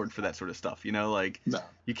sideboard for that sort of stuff. Like no.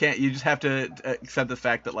 You can't. You just have to accept the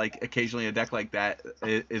fact that like occasionally a deck like that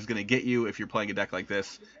is going to get you if you're playing a deck like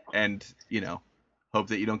this, and hope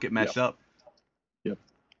that you don't get matched up. Yep.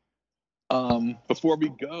 Before we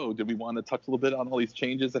go, did we want to touch a little bit on all these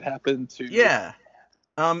changes that happened to? Yeah.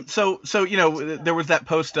 So there was that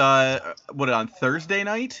post on Thursday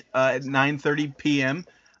night at 9:30 p.m.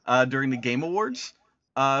 During the Game Awards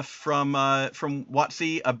from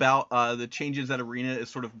WotC about the changes that Arena is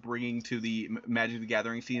sort of bringing to the Magic the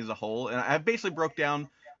Gathering scene as a whole, and I basically broke down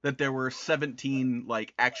that there were 17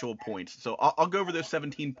 like actual points. So I'll go over those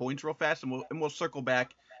 17 points real fast, and we'll circle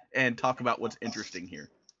back and talk about what's interesting here.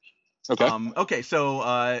 Okay.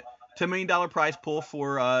 So $10 million prize pool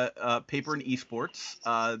for paper and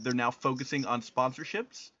esports. They're now focusing on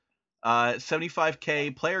sponsorships.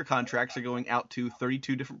 75K player contracts are going out to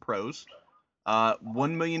 32 different pros.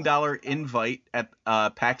 $1 million invite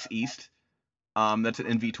at PAX East. That's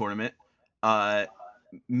an NV tournament.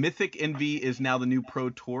 Mythic NV is now the new Pro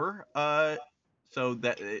Tour. So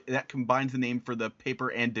that combines the name for the paper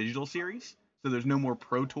and digital series. So there's no more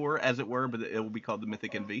Pro Tour, as it were, but it will be called the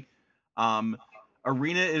Mythic NV.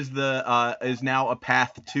 Arena is now a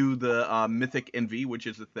path to the Mythic NV, which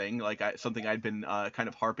is a thing, like something I'd been kind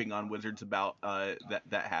of harping on Wizards about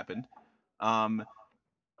that happened. What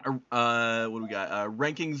do we got?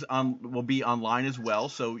 Rankings will be online as well,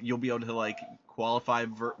 so you'll be able to like qualify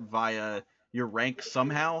via your rank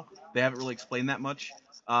somehow. They haven't really explained that much.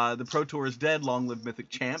 The Pro Tour is dead. Long live Mythic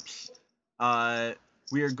Champs.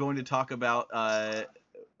 We are going to talk about.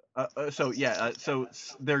 So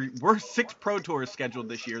there were 6 Pro Tours scheduled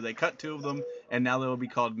this year. They cut 2 of them, and now they'll be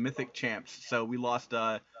called Mythic Champs. So we lost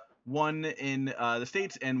one in the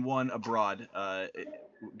States and one abroad. It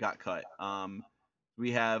got cut.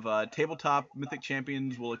 We have Tabletop Mythic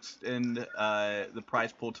Champions will extend the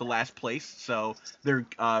prize pool to last place. So they're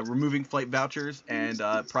removing flight vouchers, and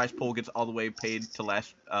prize pool gets all the way paid to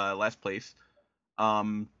last place.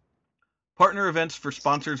 Partner events for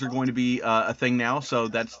sponsors are going to be a thing now, so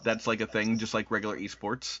that's like a thing, just like regular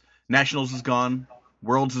esports. Nationals is gone.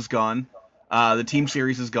 Worlds is gone. The Team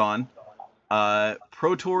Series is gone.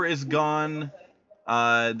 Pro Tour is gone.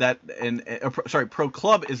 Pro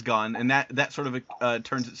Club is gone, and that sort of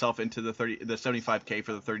turns itself into the 75K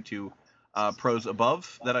for the 32 pros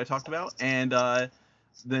above that I talked about, and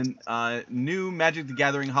then new Magic the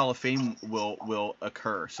Gathering Hall of Fame will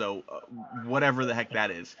occur. So whatever the heck that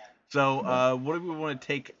is. So what do we want to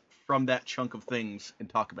take from that chunk of things and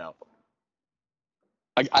talk about?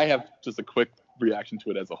 I have just a quick reaction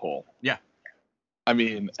to it as a whole. Yeah. I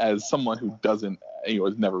mean, as someone who doesn't,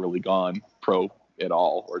 has never really gone pro at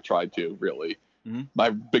all or tried to really, my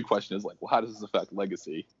big question is like, well, how does this affect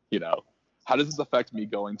Legacy? How does this affect me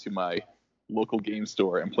going to my local game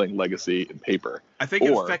store and playing Legacy in paper? I think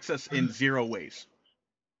it affects us in zero ways.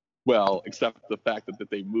 Well, except the fact that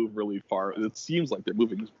they move really far. It seems like they're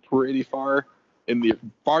moving pretty far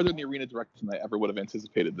farther in the arena direction than I ever would have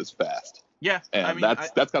anticipated this fast. Yeah, and I mean,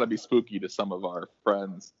 that's got to be spooky to some of our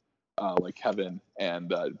friends, like Kevin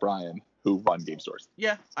and Brian, who run game stores.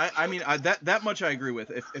 Yeah, I mean that much I agree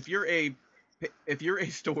with. If you're a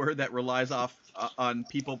store that relies on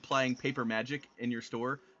people playing paper Magic in your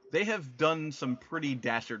store, they have done some pretty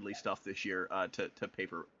dastardly stuff this year to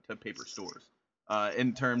paper stores,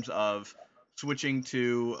 in terms of switching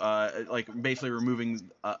to like basically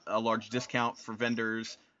removing a large discount for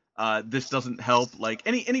vendors. This doesn't help. Like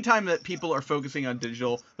any time that people are focusing on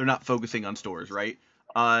digital, they're not focusing on stores, right?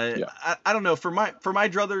 Yeah. I don't know. For my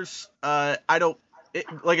druthers, I don't.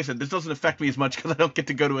 Like I said, this doesn't affect me as much because I don't get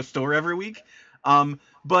to go to a store every week.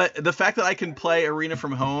 But the fact that I can play Arena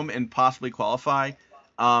from home and possibly qualify,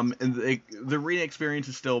 and the Arena experience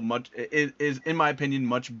is still is in my opinion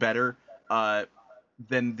much better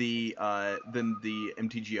than the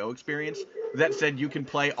MTGO experience. That said, you can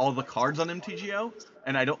play all the cards on MTGO,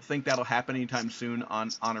 and I don't think that'll happen anytime soon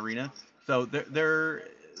on Arena. So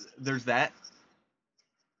there's that.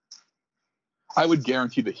 I would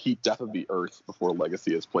guarantee the heat death of the earth before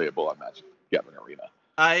Legacy is playable on Magic Gathering Arena.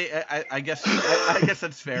 I guess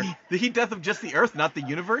that's fair. The heat death of just the Earth, not the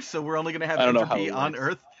universe. So we're only going to have entropy on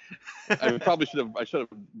Earth. I probably should have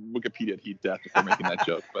Wikipedia'd heat death before making that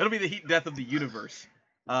joke. But it'll be the heat death of the universe,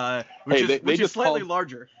 which is slightly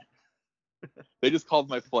larger. They just called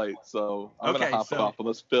my flight, so I'm going to hop off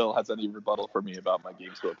unless Phil has any rebuttal for me about my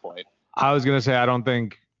game store point. I was going to say I don't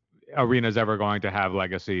think Arena's ever going to have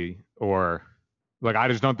Legacy or. Like, I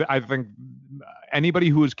just don't. I think anybody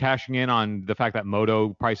who is cashing in on the fact that Moto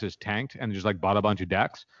prices tanked and just like bought a bunch of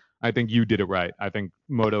decks, I think you did it right. I think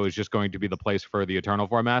Moto is just going to be the place for the Eternal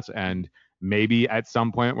formats, and maybe at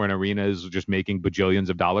some point when Arena is just making bajillions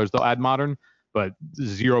of dollars, they'll add Modern. But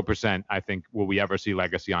 0%, I think, will we ever see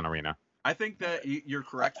Legacy on Arena. I think that you're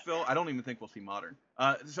correct, Phil. I don't even think we'll see Modern.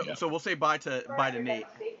 So we'll say bye to Nate.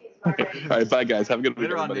 All right, bye guys. Have a good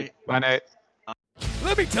week, everybody. Nate. Bye, Nate.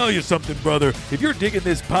 Let me tell you something, brother. If you're digging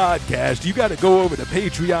this podcast, you got to go over to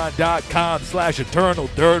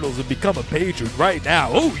patreon.com/EternalDurdles and become a patron right now.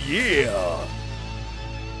 Oh, yeah.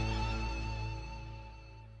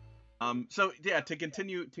 So yeah, to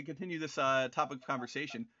continue this topic of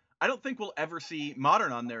conversation, I don't think we'll ever see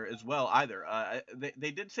Modern on there as well either.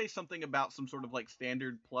 They did say something about some sort of like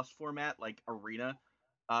standard plus format, like Arena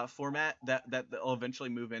format that they'll eventually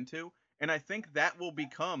move into. And I think that will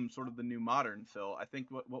become sort of the new Modern, Phil. I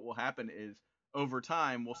think what will happen is over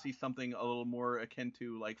time we'll see something a little more akin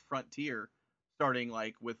to like Frontier, starting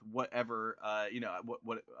like with whatever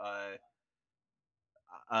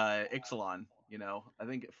Ixalan. I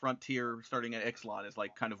think Frontier starting at Ixalan is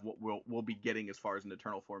like kind of what we'll be getting as far as an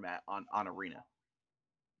Eternal format on Arena.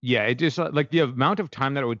 Yeah, it just like the amount of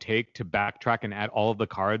time that it would take to backtrack and add all of the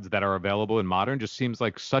cards that are available in Modern just seems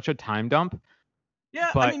like such a time dump. Yeah,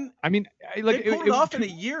 but, I mean, like they pulled it off in a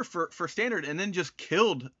year for standard, and then just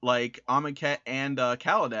killed like Amonkhet and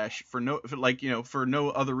Kaladesh for no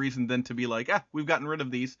other reason than to be like, we've gotten rid of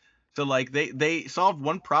these. So like they solved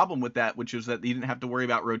one problem with that, which is that you didn't have to worry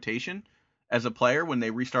about rotation as a player when they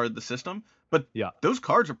restarted the system. But yeah, those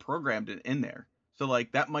cards are programmed in there, so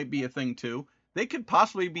like that might be a thing too. They could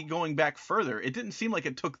possibly be going back further. It didn't seem like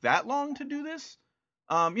it took that long to do this.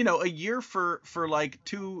 A year for like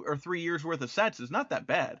 2 or 3 years worth of sets is not that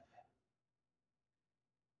bad.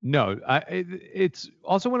 No, it's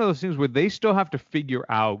also one of those things where they still have to figure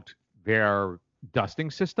out their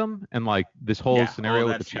dusting system and like this whole scenario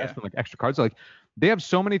with the chest and like extra cards. Like they have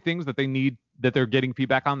so many things that they need that they're getting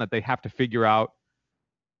feedback on that they have to figure out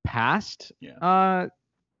past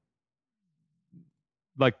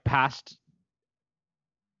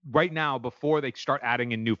right now before they start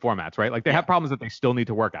adding in new formats, right? Like they have problems that they still need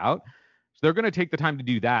to work out. So they're going to take the time to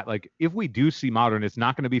do that. Like if we do see Modern, it's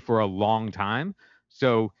not going to be for a long time.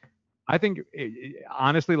 So I think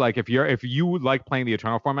honestly, like if you like playing the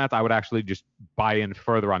Eternal formats, I would actually just buy in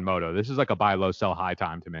further on Moto. This is like a buy low, sell high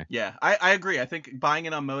time to me. Yeah, I agree. I think buying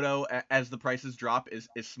in on Moto as the prices drop is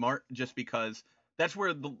smart, just because that's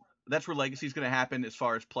where Legacy is going to happen as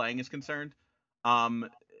far as playing is concerned. And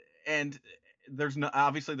there's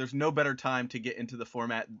no better time to get into the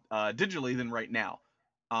format digitally than right now.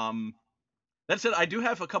 That said, I do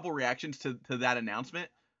have a couple reactions to that announcement,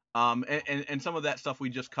 and some of that stuff we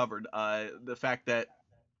just covered. The fact that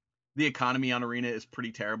the economy on Arena is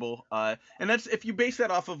pretty terrible. And that's if you base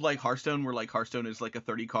that off of like Hearthstone, where like Hearthstone is like a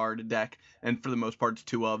 30 card deck, and for the most part it's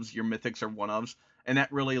 2-ofs. Your mythics are 1-ofs, and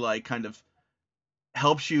that really like kind of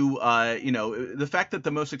helps you. The fact that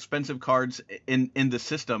the most expensive cards in the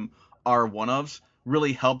system are 1-ofs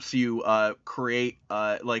really helps you create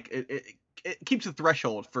like it keeps a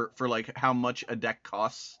threshold for like how much a deck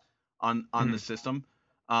costs on the system.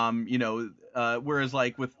 Whereas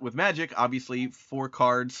like with Magic, obviously 4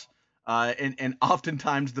 cards, and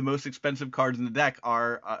oftentimes the most expensive cards in the deck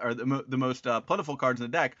are the most plentiful cards in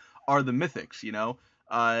the deck are the mythics.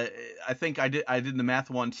 I think I did the math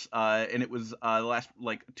once, and it was the last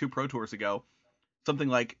like 2 Pro Tours ago, something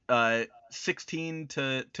like 16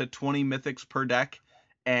 to 20 mythics per deck,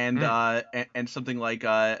 and something like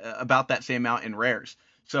about that same amount in rares.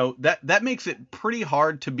 So that makes it pretty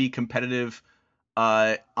hard to be competitive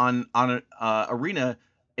on Arena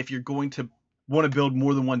if you're going to want to build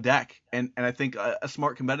more than one deck. And I think a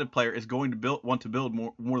smart competitive player is going to want to build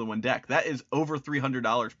more than one deck. That is over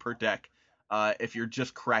 $300 per deck if you're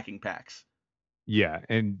just cracking packs. Yeah,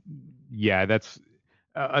 and yeah, that's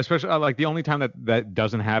especially like the only time that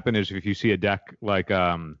doesn't happen is if you see a deck like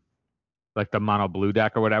the mono blue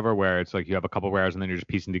deck or whatever, where it's like you have a couple rares and then you're just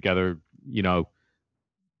piecing together,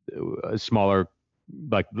 smaller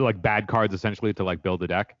like bad cards essentially to like build a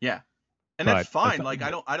deck. Yeah. And that's fine. Like I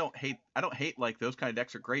don't hate like those kind of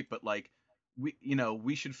decks are great, but like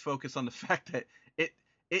we should focus on the fact that it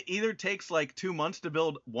either takes like 2 months to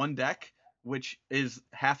build one deck, which is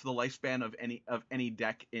half the lifespan of any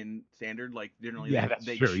deck in Standard. Like generally, that's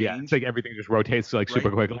they true. change. Yeah, it's like everything just rotates like super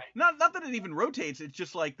quickly. Not that it even rotates. It's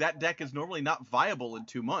just like that deck is normally not viable in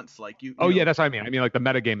 2 months. Like you. Yeah, that's what I mean. I mean, like the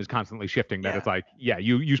metagame is constantly shifting. That it's like,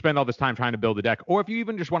 you spend all this time trying to build a deck, or if you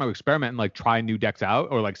even just want to experiment and like try new decks out,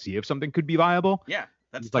 or like see if something could be viable. Yeah,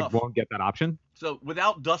 that's tough. Like won't get that option. So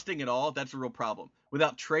without dusting at all, that's a real problem.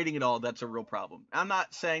 Without trading at all, that's a real problem. I'm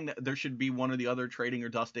not saying that there should be one or the other, trading or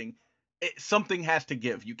dusting. Something has to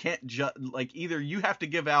give. You can't just like either you have to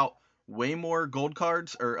give out way more gold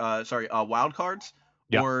cards or wild cards,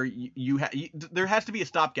 or there has to be a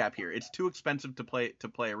stopgap here. It's too expensive to play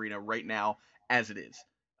Arena right now as it is.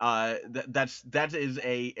 That is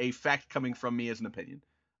a fact coming from me as an opinion.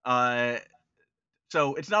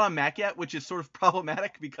 So it's not on Mac yet, which is sort of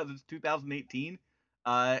problematic because it's 2018,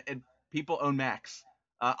 and people own Macs.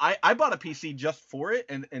 I bought a PC just for it,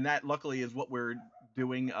 and that luckily is what we're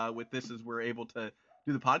doing with this, is we're able to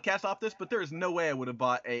do the podcast off this. But there is no way I would have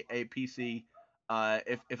bought a PC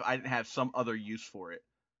if I didn't have some other use for it.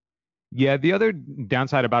 Yeah, the other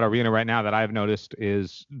downside about Arena right now that I've noticed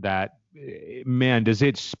is that, man, does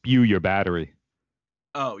it spew your battery?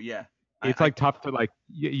 Oh yeah. It's like tough to like,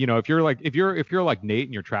 if you're like Nate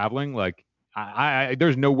and you're traveling, like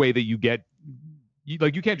there's no way that you can't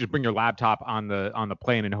just bring your laptop on the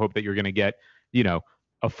plane and hope that you're going to get,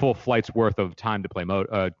 a full flight's worth of time to play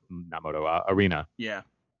Arena. Yeah.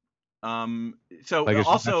 So like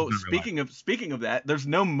also speaking of that, there's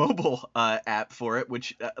no mobile app for it,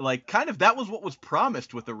 which like kind of that was what was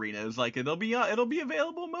promised with Arena. Is like it'll be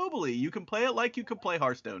available mobily. You can play it like you could play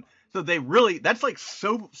Hearthstone. So that's like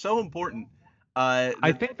so important.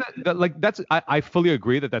 I think that like I fully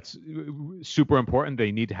agree that's super important.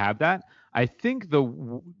 They need to have that. I think the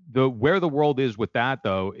where the world is with that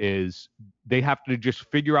though is they have to just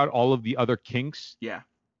figure out all of the other kinks. Yeah.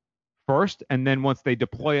 First, and then once they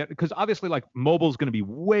deploy it, because obviously like mobile is going to be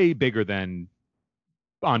way bigger than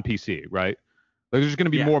on PC, right? Like, there's going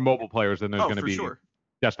to be more mobile players than there's going to be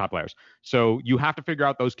desktop players. So you have to figure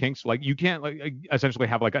out those kinks. Like you can't like essentially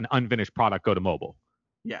have like an unfinished product go to mobile.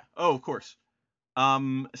 Yeah. Oh, of course.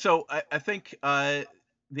 So I think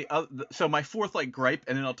so my fourth like gripe,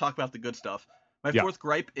 and then I'll talk about the good stuff. My fourth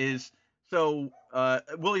gripe is so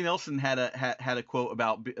Willie Nelson had a quote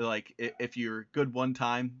about like if you're good one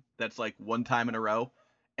time, that's like one time in a row.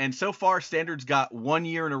 And so far, Standard's got 1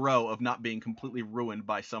 year in a row of not being completely ruined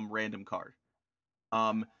by some random card.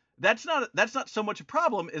 That's not so much a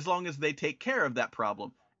problem as long as they take care of that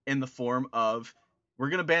problem in the form of we're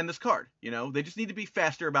gonna ban this card. They just need to be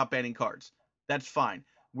faster about banning cards. That's fine.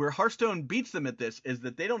 Where Hearthstone beats them at this is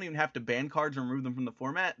that they don't even have to ban cards and remove them from the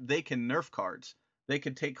format. They can nerf cards. They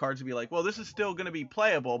could take cards and be like, well, this is still going to be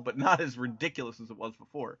playable, but not as ridiculous as it was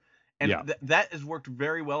before. And that has worked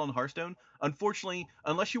very well in Hearthstone. Unfortunately,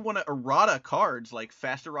 unless you want to errata cards, like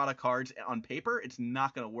fast errata cards on paper, it's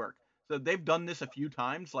not going to work. So they've done this a few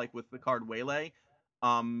times, like with the card Waylay,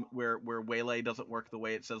 where Waylay doesn't work the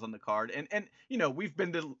way it says on the card. And we've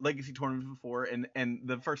been to Legacy tournaments before, and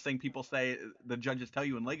the first thing people say, the judges tell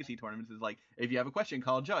you in Legacy tournaments is like, if you have a question,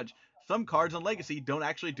 call a judge. Some cards on Legacy don't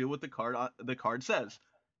actually do what the card says.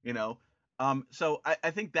 you know. So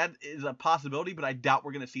I think that is a possibility, but I doubt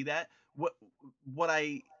we're going to see that. What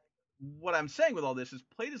I'm saying with all this is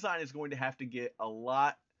play design is going to have to get a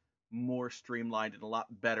lot more streamlined and a lot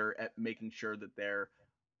better at making sure that they're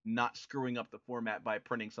not screwing up the format by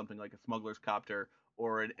printing something like a Smuggler's Copter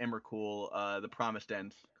or an Emrakul, the Promised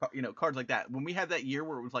End, cards like that. When we had that year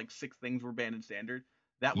where it was like 6 things were banned in Standard,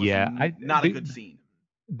 that was not a good scene.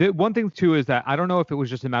 The one thing too is that I don't know if it was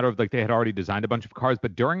just a matter of like they had already designed a bunch of cards,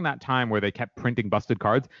 but during that time where they kept printing busted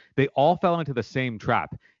cards, they all fell into the same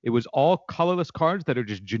trap. It was all colorless cards that are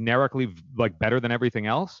just generically like better than everything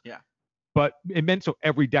else. Yeah. But it meant so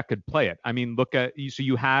every deck could play it. I mean, look at so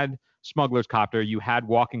you had Smuggler's Copter, you had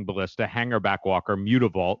Walking Ballista, Hangerback Walker,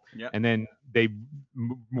 Mutavault, and then they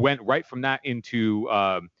went right from that into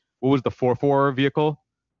what was the 4/4 vehicle?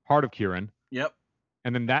 Heart of Kiran. Yep.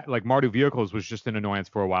 And then that, like, Mardu Vehicles was just an annoyance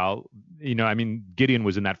for a while. I mean, Gideon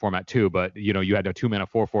was in that format too, but, you had a 2-mana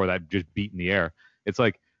 4/4 that just beat in the air. It's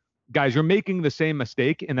like, guys, you're making the same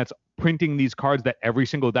mistake, and that's printing these cards that every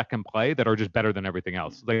single deck can play that are just better than everything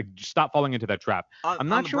else. Like, just stop falling into that trap. I'm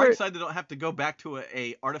not sure. On the bright side, they don't have to go back to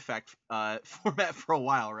a artifact format for a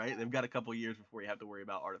while, right? They've got a couple years before you have to worry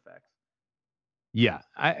about artifacts. Yeah,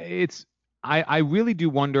 I really do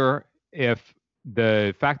wonder if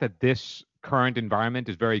the fact that this current environment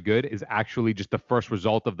is very good is actually just the first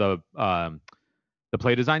result of the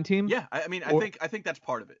play design team. Yeah, I mean, I think that's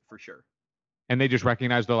part of it for sure. And they just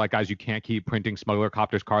recognize, they're like, guys, you can't keep printing Smuggler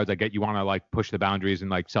Copters cards. I get you want to like push the boundaries and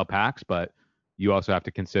like sell packs, but you also have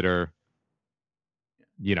to consider,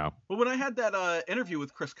 Well, when I had that interview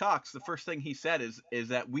with Chris Cox, the first thing he said is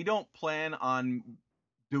that we don't plan on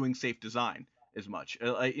doing safe design as much.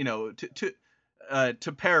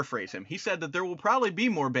 To paraphrase him, he said that there will probably be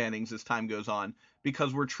more bannings as time goes on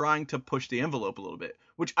because we're trying to push the envelope a little bit,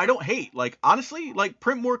 which I don't hate. Like, honestly, like,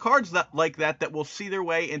 print more cards that will see their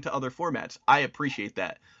way into other formats. I appreciate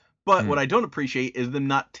that. But what I don't appreciate is them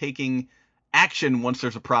not taking action once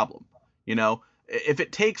there's a problem. If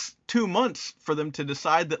it takes 2 months for them to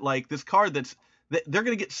decide that, like, this card they're going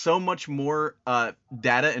to get so much more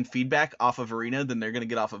data and feedback off of Arena than they're going to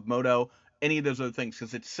get off of Moto, any of those other things,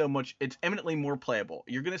 because it's eminently more playable.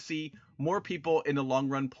 You're going to see more people in the long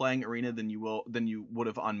run playing Arena than you would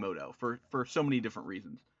have on Moto for so many different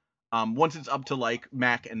reasons. Once it's up to like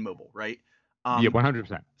Mac and mobile, right? Yeah,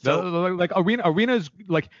 100%. So like Arena is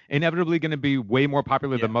like inevitably going to be way more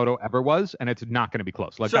popular than Moto ever was, and it's not going to be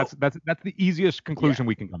close. Like, that's the easiest conclusion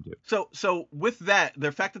we can come to. So with that,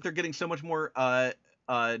 the fact that they're getting so much more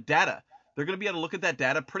data, they're going to be able to look at that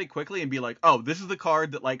data pretty quickly and be like, oh, this is the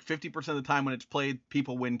card that like 50% of the time when it's played,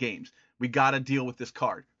 people win games. We got to deal with this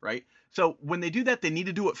card, right? So when they do that, they need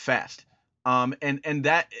to do it fast. And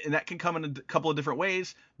that can come in a couple of different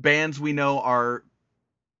ways. Bans, we know, are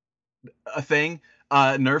a thing.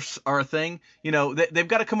 Nerfs are a thing. They've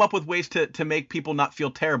got to come up with ways to make people not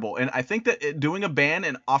feel terrible. And I think that doing a ban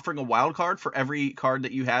and offering a wild card for every card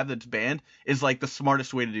that you have that's banned is like the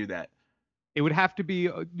smartest way to do that. It would have to be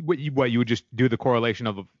what you would just do the correlation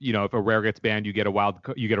of, if a rare gets banned, you get a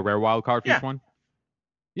rare wild card for each one.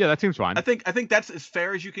 Yeah, that seems fine. I think that's as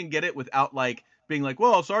fair as you can get it without like being like,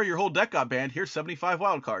 well, sorry, your whole deck got banned. Here's 75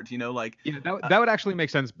 wild cards. That would actually make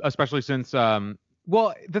sense, especially since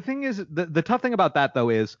well, the thing is, the tough thing about that though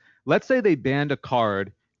is, let's say they banned a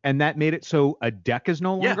card and that made it so a deck is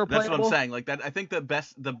no longer playable. That's what I'm saying. Like that, I think the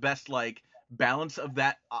best like balance of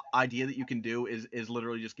that idea that you can do is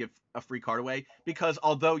literally just give a free card away, because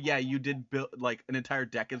although you did build like an entire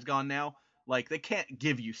deck is gone now, like they can't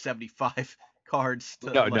give you 75 cards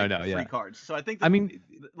to free cards. So I think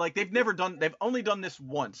like they've only done this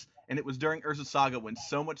once, and it was during Urza Saga when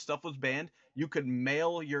so much stuff was banned, you could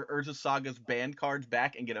mail your Urza Saga's banned cards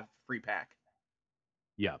back and get a free pack.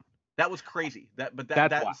 Yeah. That was crazy. That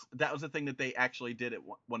was the thing that they actually did at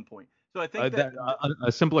one point. So I think that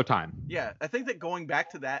a simpler time. Yeah, I think that going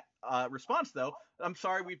back to that response though, I'm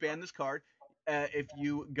sorry we banned this card. If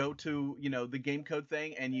you go to the game code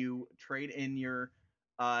thing and you trade in your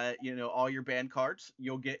all your banned cards,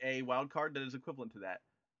 you'll get a wild card that is equivalent to that.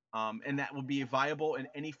 And that will be viable in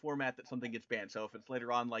any format that something gets banned. So if it's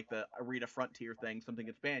later on like the Arena Frontier thing, something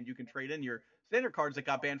gets banned, you can trade in your standard cards that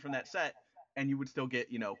got banned from that set, and you would still get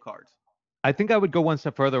cards. I think I would go one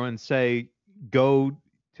step further and say, go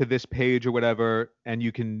to this page or whatever, and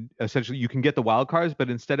you can get the wild cards, but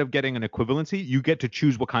instead of getting an equivalency, you get to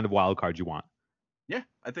choose what kind of wild cards you want. Yeah,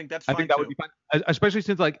 I think that's fine. I think that would be fine, especially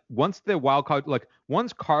since like once the wild card, like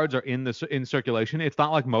once cards are in circulation, it's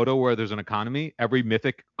not like Moto where there's an economy. Every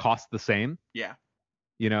mythic costs the same. Yeah.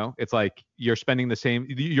 It's like you're spending the same.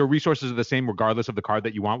 Your resources are the same regardless of the card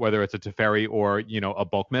that you want, whether it's a Teferi or a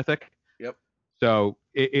bulk mythic. Yep. So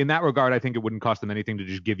in that regard, I think it wouldn't cost them anything to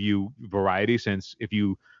just give you variety. Since if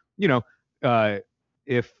you,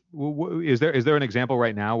 is there an example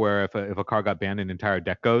right now where if a card got banned, an entire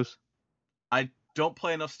deck goes? I don't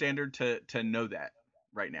play enough standard to know that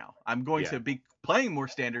right now. I'm going to be playing more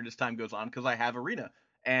standard as time goes on because I have Arena,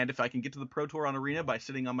 and if I can get to the Pro Tour on Arena by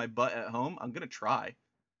sitting on my butt at home, I'm gonna try.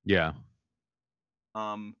 Yeah.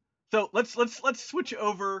 So let's switch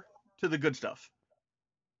over to the good stuff.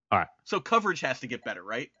 All right. So coverage has to get better,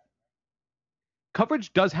 right?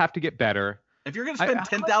 Coverage does have to get better. If you're gonna spend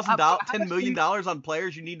 $10 million on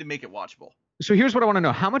players, you need to make it watchable. So here's what I want to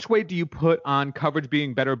know: how much weight do you put on coverage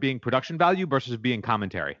being better, being production value versus being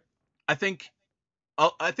commentary? I think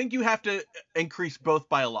you have to increase both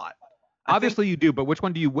by a lot. Obviously you do, but which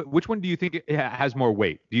one do you think has more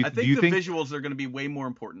weight? I think the visuals are going to be way more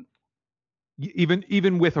important.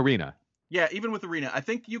 Even with Arena. Yeah, even with Arena, I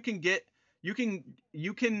think you can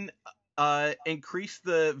increase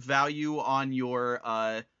the value on your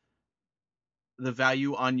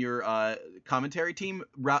commentary team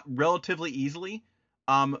relatively easily.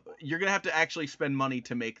 You're gonna have to actually spend money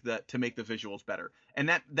to make the visuals better, and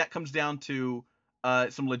that comes down to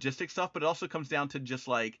some logistic stuff, but it also comes down to just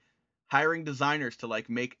like hiring designers to like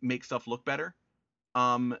make stuff look better.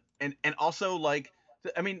 And also like,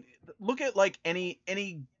 I mean, look at like any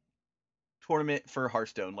tournament for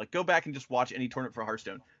Hearthstone. Like, go back and just watch any tournament for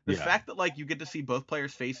Hearthstone. The fact that like you get to see both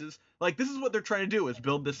players' faces, like this is what they're trying to do, is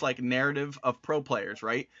build this like narrative of pro players,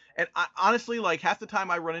 right? And I, honestly, like half the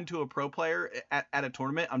time I run into a pro player at a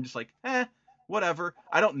tournament, I'm just like, whatever.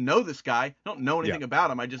 I don't know this guy. I don't know anything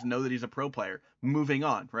about him. I just know that he's a pro player. Moving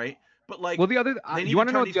on, right? But like, well, they need to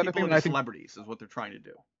turn these people into celebrities, is what they're trying to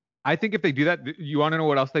do. I think if they do that, you want to know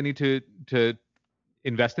what else they need to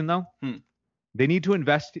invest in though? They need to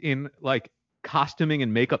invest in like costuming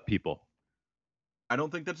and makeup people. I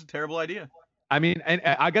don't think that's a terrible idea. I mean, and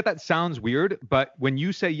I get that sounds weird, but when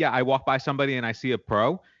you say, I walk by somebody and I see a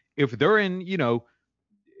pro, if they're in,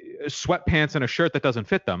 sweatpants and a shirt that doesn't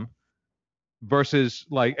fit them, versus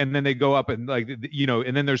like, and then they go up and like,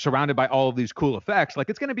 and then they're surrounded by all of these cool effects, like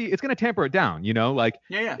it's going to tamper it down, like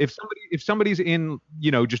if somebody's in,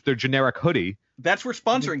 just their generic hoodie. That's where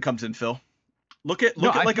sponsoring comes in, Phil. Look at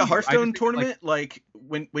like a Hearthstone tournament, like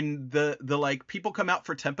when the like people come out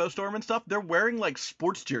for Tempo Storm and stuff, they're wearing like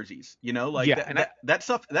sports jerseys, that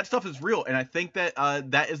stuff is real, and I think that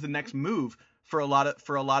that is the next move for a lot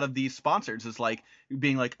of these sponsors, is like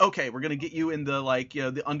being like, okay, we're gonna get you in the like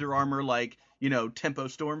the Under Armour like Tempo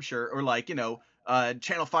Storm shirt, or like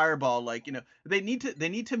Channel Fireball, like they need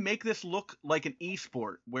to make this look like an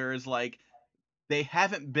esport, whereas like they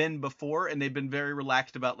haven't been before, and they've been very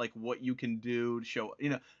relaxed about like what you can do to show.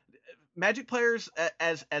 Magic players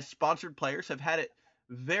as sponsored players have had it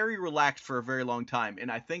very relaxed for a very long time,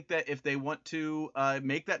 and I think that if they want to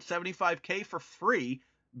make that $75K for free,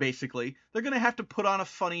 basically, they're gonna have to put on a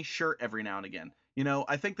funny shirt every now and again.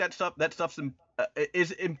 I think that stuff's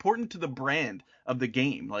is important to the brand of the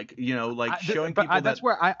game, like showing people. That's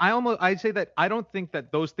where I'd say that I don't think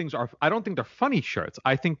that those things are. I don't think they're funny shirts.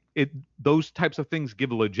 I think those types of things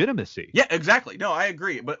give legitimacy. Yeah, exactly. No, I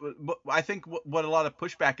agree. But I think what a lot of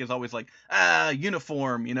pushback is always like,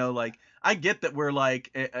 uniform. Like I get that we're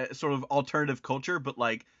like a sort of alternative culture, but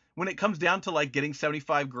like when it comes down to like getting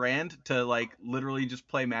 $75,000 to like literally just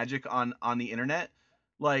play Magic on the internet,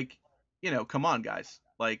 like. Come on, guys.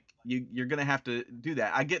 Like, you're going to have to do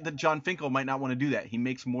that. I get that John Finkel might not want to do that. He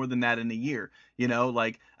makes more than that in a year.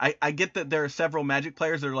 Like, I get that there are several Magic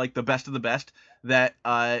players that are, like, the best of the best that,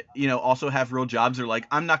 also have real jobs. They're like,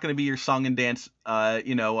 I'm not going to be your song and dance,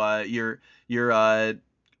 your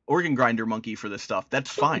organ grinder monkey for this stuff.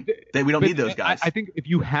 That's fine. We don't need those guys. I think if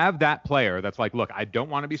you have that player that's like, look, I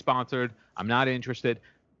don't want to be sponsored, I'm not interested,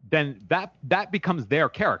 then that becomes their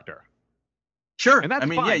character. Sure. And that's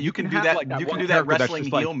fine. Yeah, you can do that. Like you can do that wrestling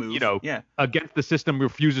heel move. Against the system,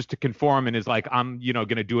 refuses to conform and is like, I'm, going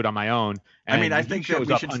to do it on my own. And I think that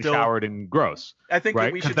we should unshowered and gross. I think right?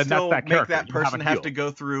 that we should still make that person have to go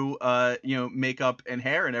through, makeup and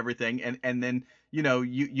hair and everything, and then,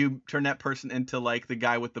 you turn that person into like the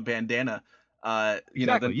guy with the bandana. The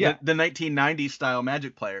 1990s style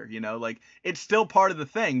Magic player. Like it's still part of the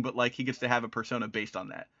thing, but like he gets to have a persona based on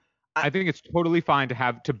that. I think it's totally fine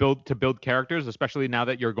to build characters, especially now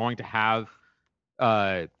that you're going to have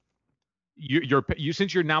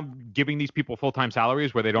since you're now giving these people full-time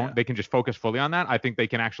salaries where they can just focus fully on that. I think they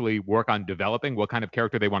can actually work on developing what kind of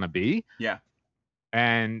character they want to be. Yeah.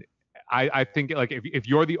 And I think like if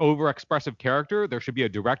you're the over-expressive character, there should be a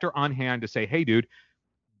director on hand to say, hey, dude,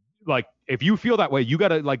 like if you feel that way, you got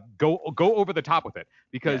to like go over the top with it,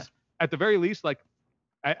 because at the very least, like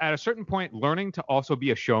at a certain point, learning to also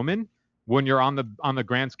be a showman when you're on the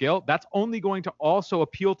grand scale, that's only going to also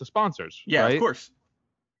appeal to sponsors. Yeah, right? of course.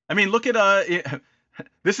 I mean, look at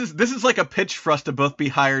this is like a pitch for us to both be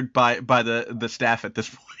hired by the staff at this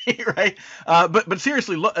point, right? But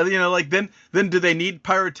seriously, look, like then do they need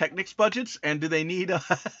pyrotechnics budgets, and do they need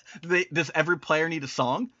does every player need a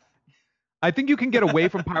song? I think you can get away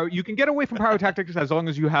from pyrotechnics as long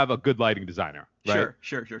as you have a good lighting designer, right?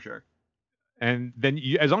 Sure. And then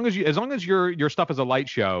as long as your stuff is a light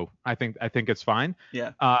show, I think it's fine.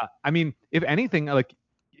 Yeah. I mean, if anything, like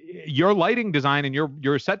your lighting design and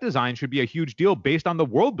your set design should be a huge deal based on the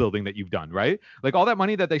world building that you've done, right? Like all that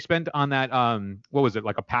money that they spent on that, what was it,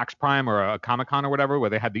 like a PAX Prime or a Comic-Con or whatever, where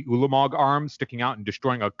they had the Ulamog arm sticking out and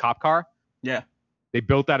destroying a cop car. Yeah. They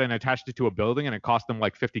built that and attached it to a building, and it cost them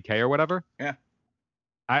like $50K or whatever. Yeah.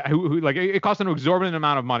 Like it cost an exorbitant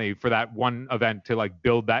amount of money for that one event to like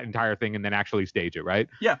build that entire thing and then actually stage it, right?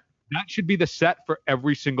 Yeah. That should be the set for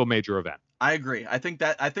every single major event. I agree. I think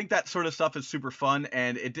that sort of stuff is super fun,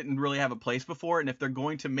 and it didn't really have a place before. And if they're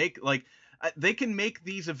going to make they can make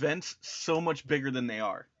these events so much bigger than they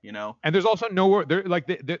are, And there's also nowhere there, like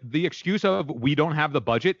the excuse of we don't have the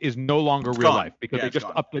budget is no longer real life because they just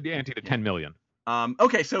upped the ante to 10 million.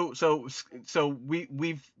 Okay, so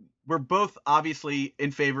we're both obviously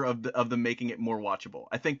in favor of the making it more watchable.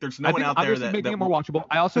 I think there's no one out there that making it more watchable.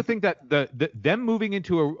 I also think that them moving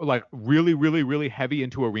into a like really, really, really heavy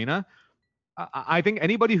into arena. I think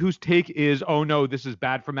anybody whose take is, oh no, this is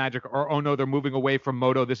bad for Magic, or oh no, they're moving away from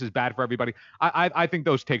Moto, this is bad for everybody. I think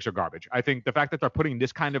those takes are garbage. I think the fact that they're putting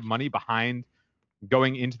this kind of money behind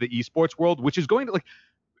going into the esports world, which is going to, like,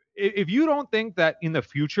 if you don't think that in the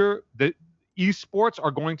future that esports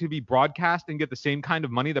are going to be broadcast and get the same kind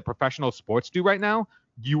of money that professional sports do right now,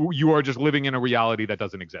 you are just living in a reality that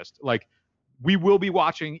doesn't exist. Like, we will be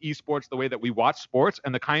watching esports the way that we watch sports,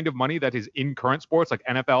 and the kind of money that is in current sports like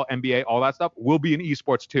NFL, NBA, all that stuff will be in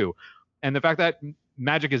esports too. And the fact that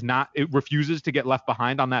Magic it refuses to get left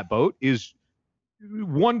behind on that boat is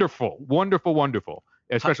wonderful, wonderful, wonderful.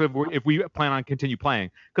 Especially if we plan on continue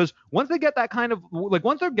playing, because once they get that kind of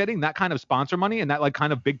once they're getting that kind of sponsor money and that like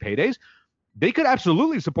kind of big paydays, they could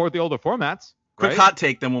absolutely support the older formats. Quick hot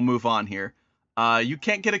take, then we'll move on here. You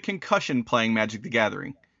can't get a concussion playing Magic the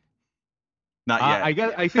Gathering. Not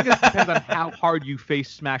yet. I think it depends on how hard you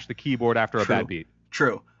face smash the keyboard after a bad beat.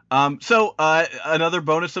 True. So another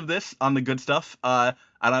bonus of this on the good stuff. I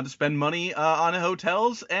don't have to spend money on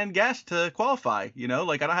hotels and gas to qualify.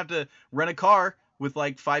 Like I don't have to rent a car with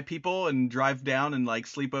like 5 people and drive down and like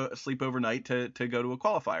sleep overnight to go to a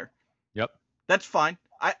qualifier. Yep. That's fine.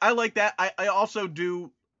 I like that. I also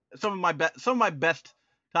do some of my best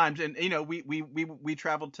times, and we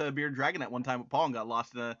traveled to Bearded Dragon at one time with Paul and got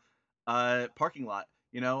lost in a parking lot.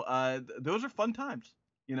 Those are fun times.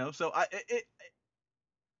 So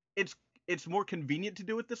it's more convenient to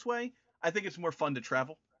do it this way. I think it's more fun to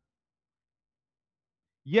travel.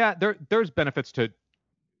 Yeah, there's benefits to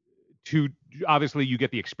obviously you get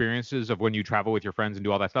the experiences of when you travel with your friends and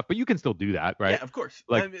do all that stuff, but you can still do that, right? Yeah, of course.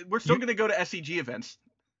 Like, I mean, we're still going to go to SCG events.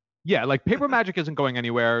 Yeah, like Paper Magic isn't going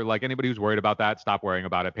anywhere. Like anybody who's worried about that, stop worrying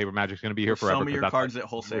about it. Paper Magic's going to be here forever. Sell me your cards at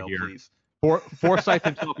wholesale, please. Forsyth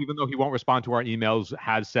himself, even though he won't respond to our emails,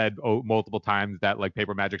 has said multiple times that like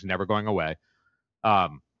Paper Magic's never going away.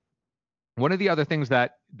 One of the other things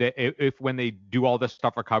that if when they do all this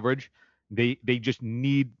stuff for coverage, they just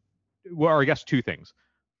need, well, or I guess 2 things.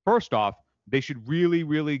 First off, they should really,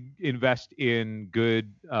 really invest in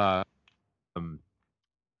good.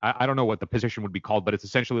 I don't know what the position would be called, but it's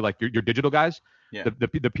essentially like your digital guys,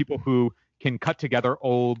 the people who can cut together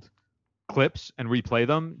old clips and replay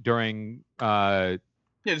them during.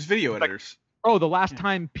 It's video editors. The last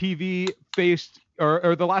time PV faced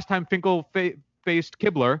or the last time Finkel faced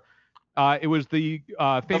Kibler, it was the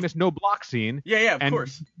famous no block scene. Yeah, of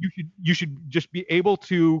course. You should just be able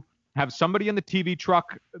to have somebody in the TV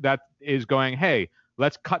truck that is going, hey,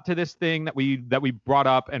 let's cut to this thing that we brought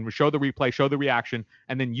up and show the replay, show the reaction,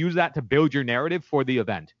 and then use that to build your narrative for the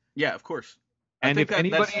event. Yeah, of course. And if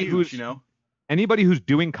anybody anybody who's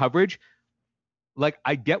doing coverage, like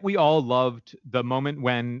I get we all loved the moment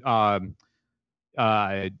when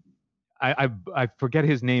I forget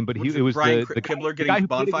his name, but it was Brian the Kibler getting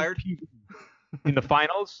bonfired in the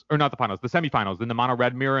finals, or not the finals, the semifinals in the Mono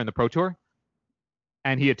Red Mirror and the Pro Tour.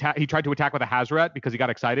 And he tried to attack with a Hazoret because he got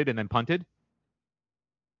excited and then punted.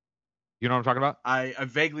 You know what I'm talking about? I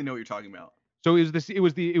vaguely know what you're talking about. So it was the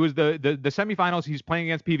semifinals. He's playing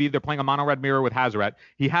against PV. They're playing a Mono Red Mirror with Hazoret.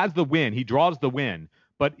 He has the win. He draws the win,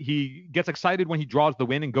 but he gets excited when he draws the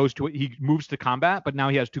win and goes to it. He moves to combat, but now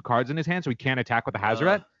he has 2 cards in his hand, so he can't attack with the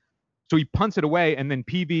Hazoret. So he punts it away, and then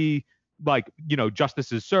PV, like,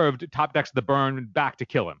 justice is served, top decks the burn back to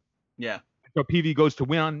kill him. Yeah. So PV goes to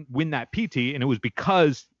win that PT, and it was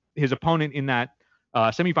because his opponent in that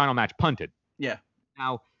semifinal match punted. Yeah.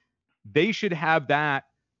 Now, they should have that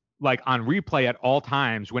like on replay at all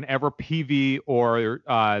times whenever PV or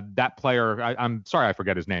that player, I'm sorry, I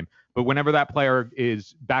forget his name, but whenever that player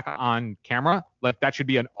is back on camera, like that should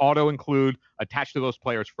be an auto include attached to those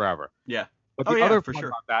players forever. Yeah. But the other part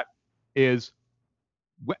about that is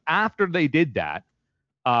after they did that,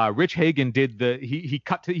 Rich Hagan did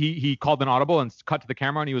he called an audible and cut to the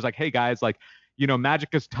camera, and he was like, hey guys, like, Magic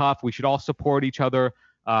is tough. We should all support each other.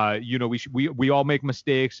 We all make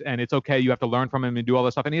mistakes, and it's okay. You have to learn from him and do all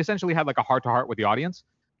this stuff. And he essentially had like a heart-to-heart with the audience.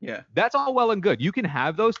 Yeah. That's all well and good. You can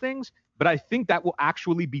have those things, but I think that will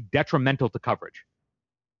actually be detrimental to coverage.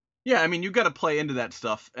 Yeah, I mean, you've got to play into that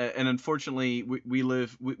stuff, and unfortunately, we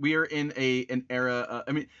are in an era.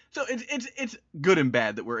 I mean, so it's good and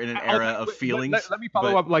bad that we're in an era of feelings. Let me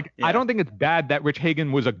follow up. Like, yeah. I don't think it's bad that Rich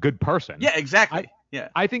Hagan was a good person. Yeah, exactly.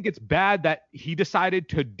 I think it's bad that he decided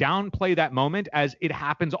to downplay that moment as it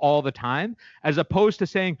happens all the time, as opposed to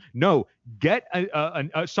saying, no, get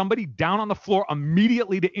somebody down on the floor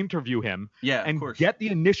immediately to interview him, and get the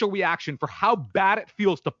initial reaction for how bad it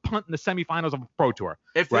feels to punt in the semifinals of a Pro Tour.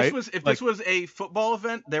 If this was a football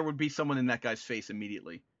event, there would be someone in that guy's face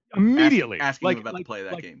immediately asking him about to play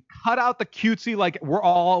that game. Cut out the cutesy, like we're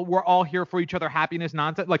all here for each other happiness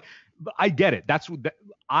nonsense. Like, I get it.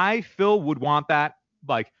 Phil would want that.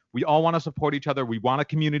 Like, we all want to support each other. We want a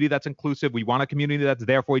community that's inclusive. We want a community that's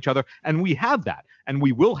there for each other. And we have that. And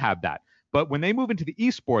we will have that. But when they move into the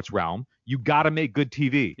esports realm, you got to make good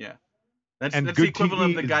TV. Yeah. That's the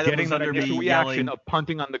equivalent of the guy that lives under me yelling of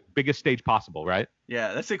punting on the biggest stage possible, right?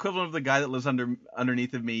 Yeah, that's the equivalent of the guy that lives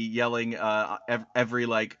underneath of me yelling every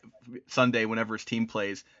like Sunday whenever his team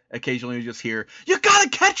plays. Occasionally you just hear, "You got to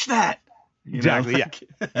catch that." Exactly. Yeah.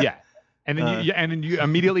 Yeah. And then you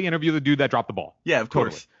immediately interview the dude that dropped the ball. Yeah, of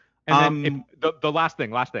course. And then the last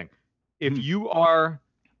thing, if you are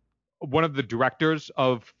one of the directors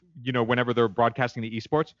of, whenever they're broadcasting the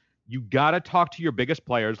esports, you got to talk to your biggest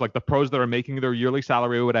players, like the pros that are making their yearly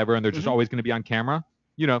salary or whatever, and they're just always going to be on camera.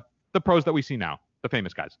 The pros that we see now, the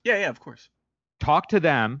famous guys. Yeah, of course. Talk to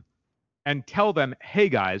them and tell them, hey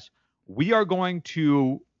guys, we are going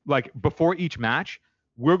to, like, before each match,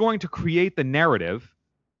 we're going to create the narrative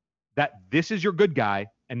that this is your good guy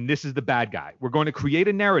and this is the bad guy. We're going to create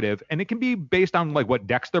a narrative, and it can be based on like what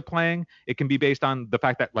decks they're playing. It can be based on the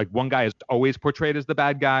fact that like one guy is always portrayed as the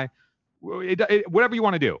bad guy. Whatever you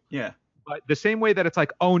want to do. Yeah. But the same way that it's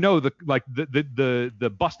like, oh no,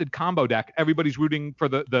 the busted combo deck, everybody's rooting for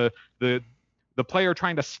the player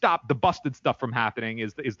trying to stop the busted stuff from happening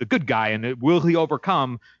is the good guy, and will he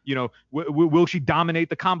overcome? Will she dominate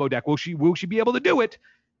the combo deck? Will she be able to do it?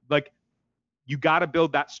 Like, you got to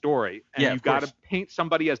build that story, and you've got to paint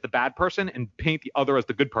somebody as the bad person and paint the other as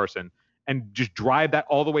the good person, and just drive that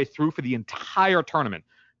all the way through for the entire tournament.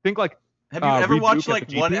 Think like, have you ever watched like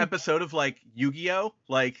one episode of like Yu-Gi-Oh?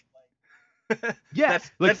 Like, yeah,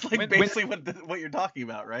 that's like basically what you're talking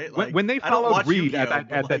about, right? Like, when they followed Reed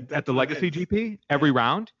at the Legacy GP every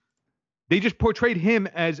round, they just portrayed him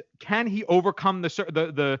as, can he overcome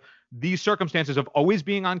these circumstances of always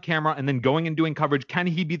being on camera and then going and doing coverage? Can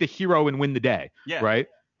he be the hero and win the day? Yeah. Right.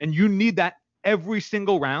 And you need that every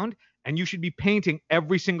single round, and you should be painting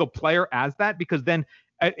every single player as that, because then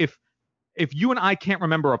if you and I can't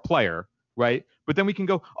remember a player, right, but then we can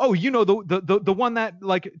go, oh, the one that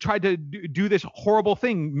like tried to do this horrible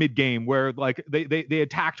thing mid game where like they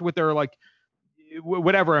attacked with their like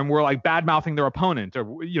whatever, and we're like bad mouthing their opponent, or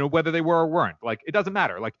whether they were or weren't, like it doesn't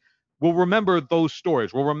matter. Like, we'll remember those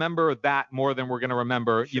stories. We'll remember that more than we're going to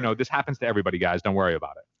remember. Sure. This happens to everybody, guys. Don't worry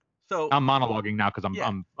about it. So I'm monologuing now because I'm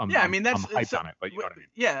hyped on it, but you know what I mean.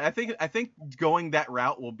 Yeah, I think going that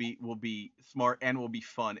route will be smart and will be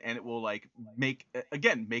fun, and it will like make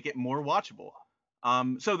it more watchable.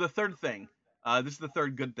 So the third thing, this is the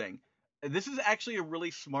third good thing. This is actually a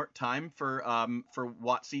really smart time for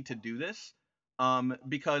WotC to do this.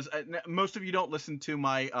 Because most of you don't listen to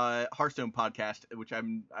my Hearthstone podcast, which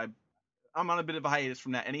I'm on a bit of a hiatus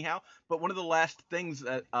from that anyhow. But one of the last things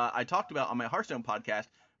that I talked about on my Hearthstone podcast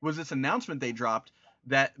was this announcement they dropped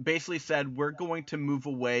that basically said we're going to move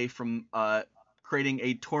away from creating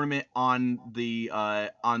a tournament on the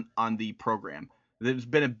program. There's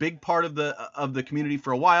been a big part of the community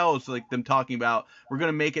for a while. It's like them talking about, we're going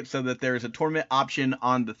to make it so that there's a tournament option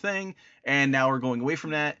on the thing, and now we're going away from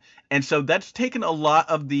that. And so that's taken a lot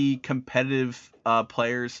of the competitive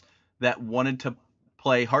players that wanted to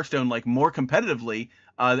play Hearthstone like more competitively,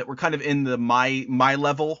 that were kind of in the my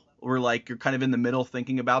level where like you're kind of in the middle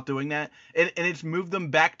thinking about doing that, and it's moved them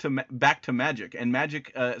back to Magic. And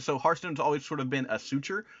Magic, so Hearthstone's always sort of been a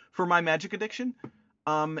suture for my Magic addiction.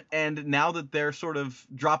 And now that they're sort of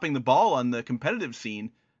dropping the ball on the competitive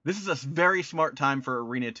scene, this is a very smart time for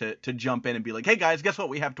Arena to jump in and be like, hey guys, guess what?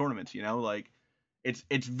 We have tournaments. Like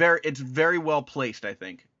it's very well placed, I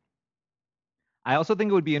think. I also think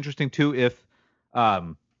it would be interesting too if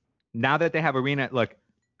now that they have Arena, like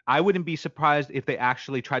I wouldn't be surprised if they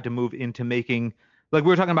actually tried to move into making, like we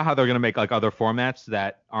were talking about how they're going to make like other formats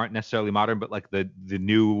that aren't necessarily modern, but like the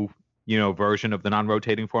new version of the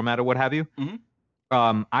non-rotating format or what have you. Mm-hmm.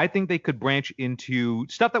 I think they could branch into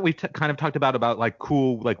stuff that we kind of talked about like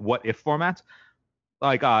cool, like what if formats,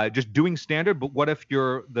 like just doing standard. But what if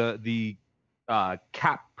the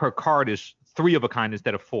cap per card is 3 of a kind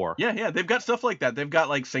instead of 4? Yeah, they've got stuff like that. They've got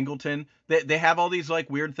like Singleton. They have all these like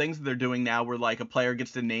weird things that they're doing now, where like a player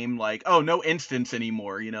gets to name like, oh, no instance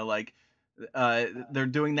anymore. Like they're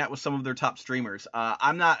doing that with some of their top streamers.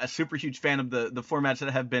 I'm not a super huge fan of the formats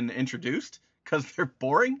that have been introduced, because they're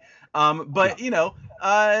boring. But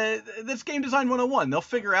this game design 101, they'll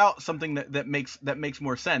figure out something that makes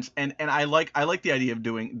more sense. And I like the idea of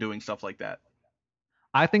doing stuff like that.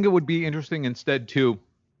 I think it would be interesting instead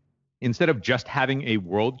of just having a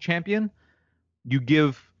world champion, you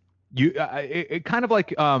give it kind of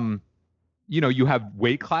like you have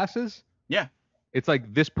weight classes. Yeah. It's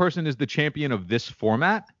like this person is the champion of this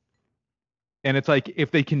format. And it's like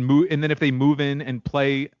if they can move, and then if they move in and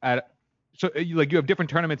play so like you have different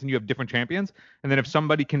tournaments and you have different champions, and then if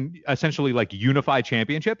somebody can essentially like unify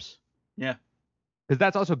championships, yeah, because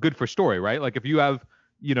that's also good for story, right? Like if you have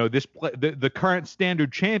the current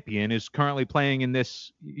standard champion is currently playing in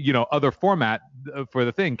this other format for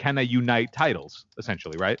the thing, can they unite titles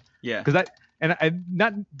essentially, right? Yeah, because that and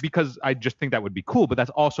not because I just think that would be cool, but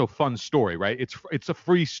that's also fun story, right? It's a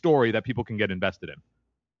free story that people can get invested in.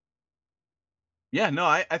 Yeah, no,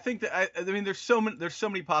 I think that I mean there's so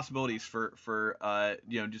many possibilities for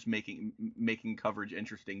just making coverage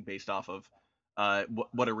interesting based off of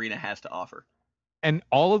what Arena has to offer. And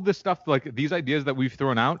all of this stuff, like these ideas that we've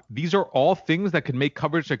thrown out, these are all things that can make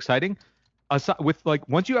coverage exciting. With like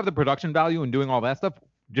once you have the production value and doing all that stuff,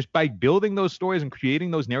 just by building those stories and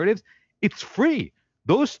creating those narratives, it's free.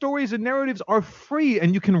 Those stories and narratives are free,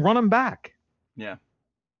 and you can run them back. Yeah.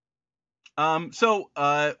 So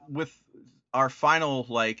with our final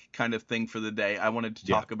like kind of thing for the day, I wanted to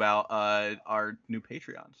talk about our new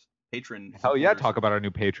patron supporters. Hell yeah, talk about our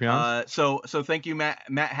new Patreons. So thank you, Matt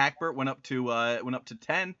Hackbert went up to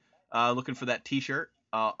 10, looking for that T-shirt.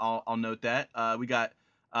 I'll note that. We got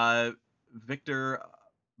Victor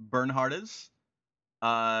Bernhardes,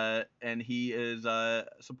 and he is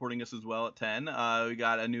supporting us as well at 10. We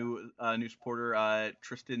got a new supporter,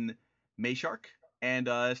 Tristan Mayshark. And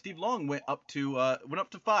Steve Long went up to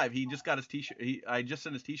 5. He just got his T-shirt. I just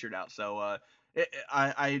sent his T-shirt out. So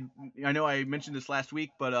I know I mentioned this last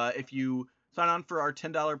week, but if you sign on for our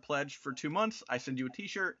 $10 pledge for 2 months, I send you a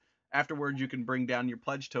T-shirt. Afterwards, you can bring down your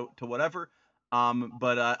pledge to whatever.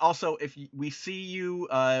 But also, if we see you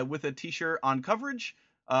with a T-shirt on coverage,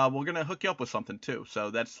 we're gonna hook you up with something too.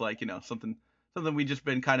 So that's like something we just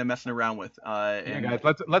been kind of messing around with. And guys,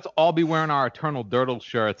 let's all be wearing our Eternal Dirtle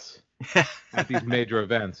shirts at these major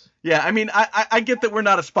events. Yeah, I mean, I get that we're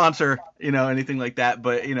not a sponsor, anything like that,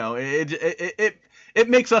 but it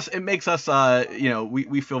makes us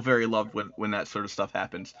we feel very loved when that sort of stuff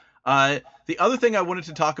happens. The other thing I wanted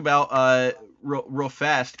to talk about real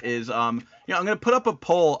fast is I'm gonna put up a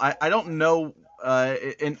poll. I don't know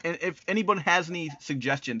and if anyone has any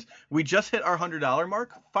suggestions. We just hit our $100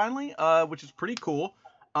 mark finally, which is pretty cool.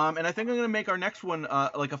 And I think I'm gonna make our next one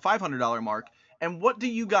like a $500 mark. And what do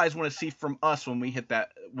you guys want to see from us when we hit that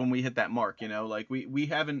mark? Like we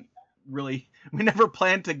haven't really, we never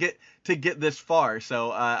planned to get this far.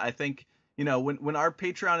 So I think when our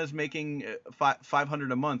Patreon is making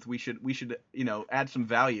 $500 a month, we should add some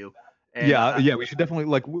value. And, we should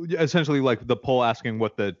definitely essentially like the poll asking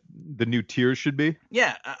what the new tiers should be.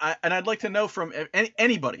 Yeah, and I'd like to know from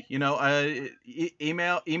anybody. Email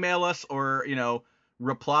us or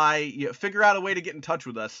reply. Figure out a way to get in touch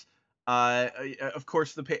with us. Of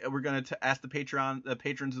course, we're going to ask the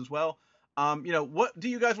patrons as well. What do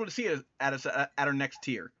you guys want to see at our next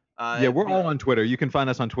tier? We're all on Twitter. You can find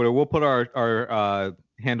us on Twitter. We'll put our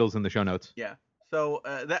handles in the show notes. Yeah. So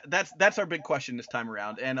that's our big question this time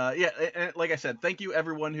around. And and like I said, thank you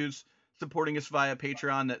everyone who's supporting us via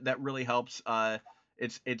Patreon. That really helps.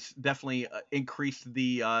 It's definitely increased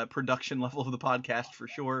the production level of the podcast for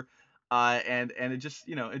sure. And it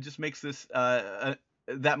just makes this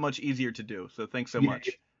that much easier to do. So thanks so much.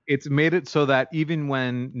 It's made it so that even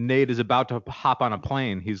when Nate is about to hop on a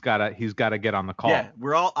plane, he's gotta get on the call. Yeah,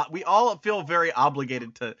 we all feel very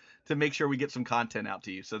obligated to make sure we get some content out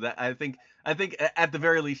to you. So that I think at the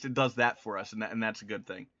very least it does that for us, and that's a good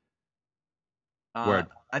thing. Word.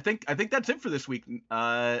 I think that's it for this week,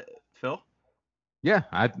 Phil. Yeah,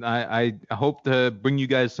 I hope to bring you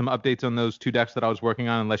guys some updates on those 2 decks that I was working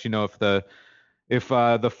on, and let you know if the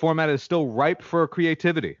format is still ripe for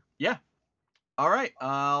creativity. Yeah. All right.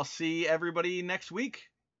 I'll see everybody next week.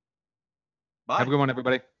 Bye. Have a good one,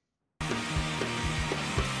 everybody.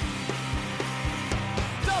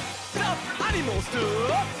 Stuff, animal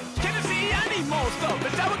stuff. Can you see animal stuff?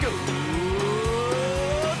 It's how it goes.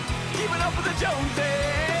 Keeping up with the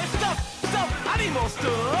Joneses. Stuff, animal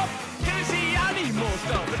stuff. Can you see animal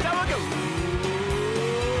stuff? It's how it goes.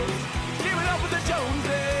 Keeping up with the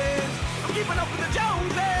Joneses. I'm keeping up with the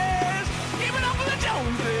Joneses. Keeping up with the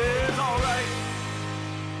Joneses. All right.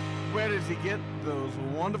 Where does he get those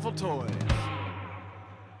wonderful toys?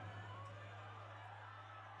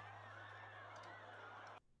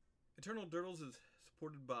 Eternal Durdles is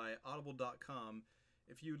supported by Audible.com.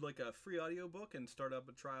 If you'd like a free audiobook and start up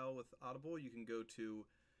a trial with Audible, you can go to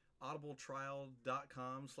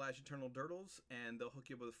audibletrial.com/eternaldurdles, and they'll hook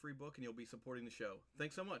you up with a free book, and you'll be supporting the show.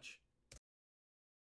 Thanks so much.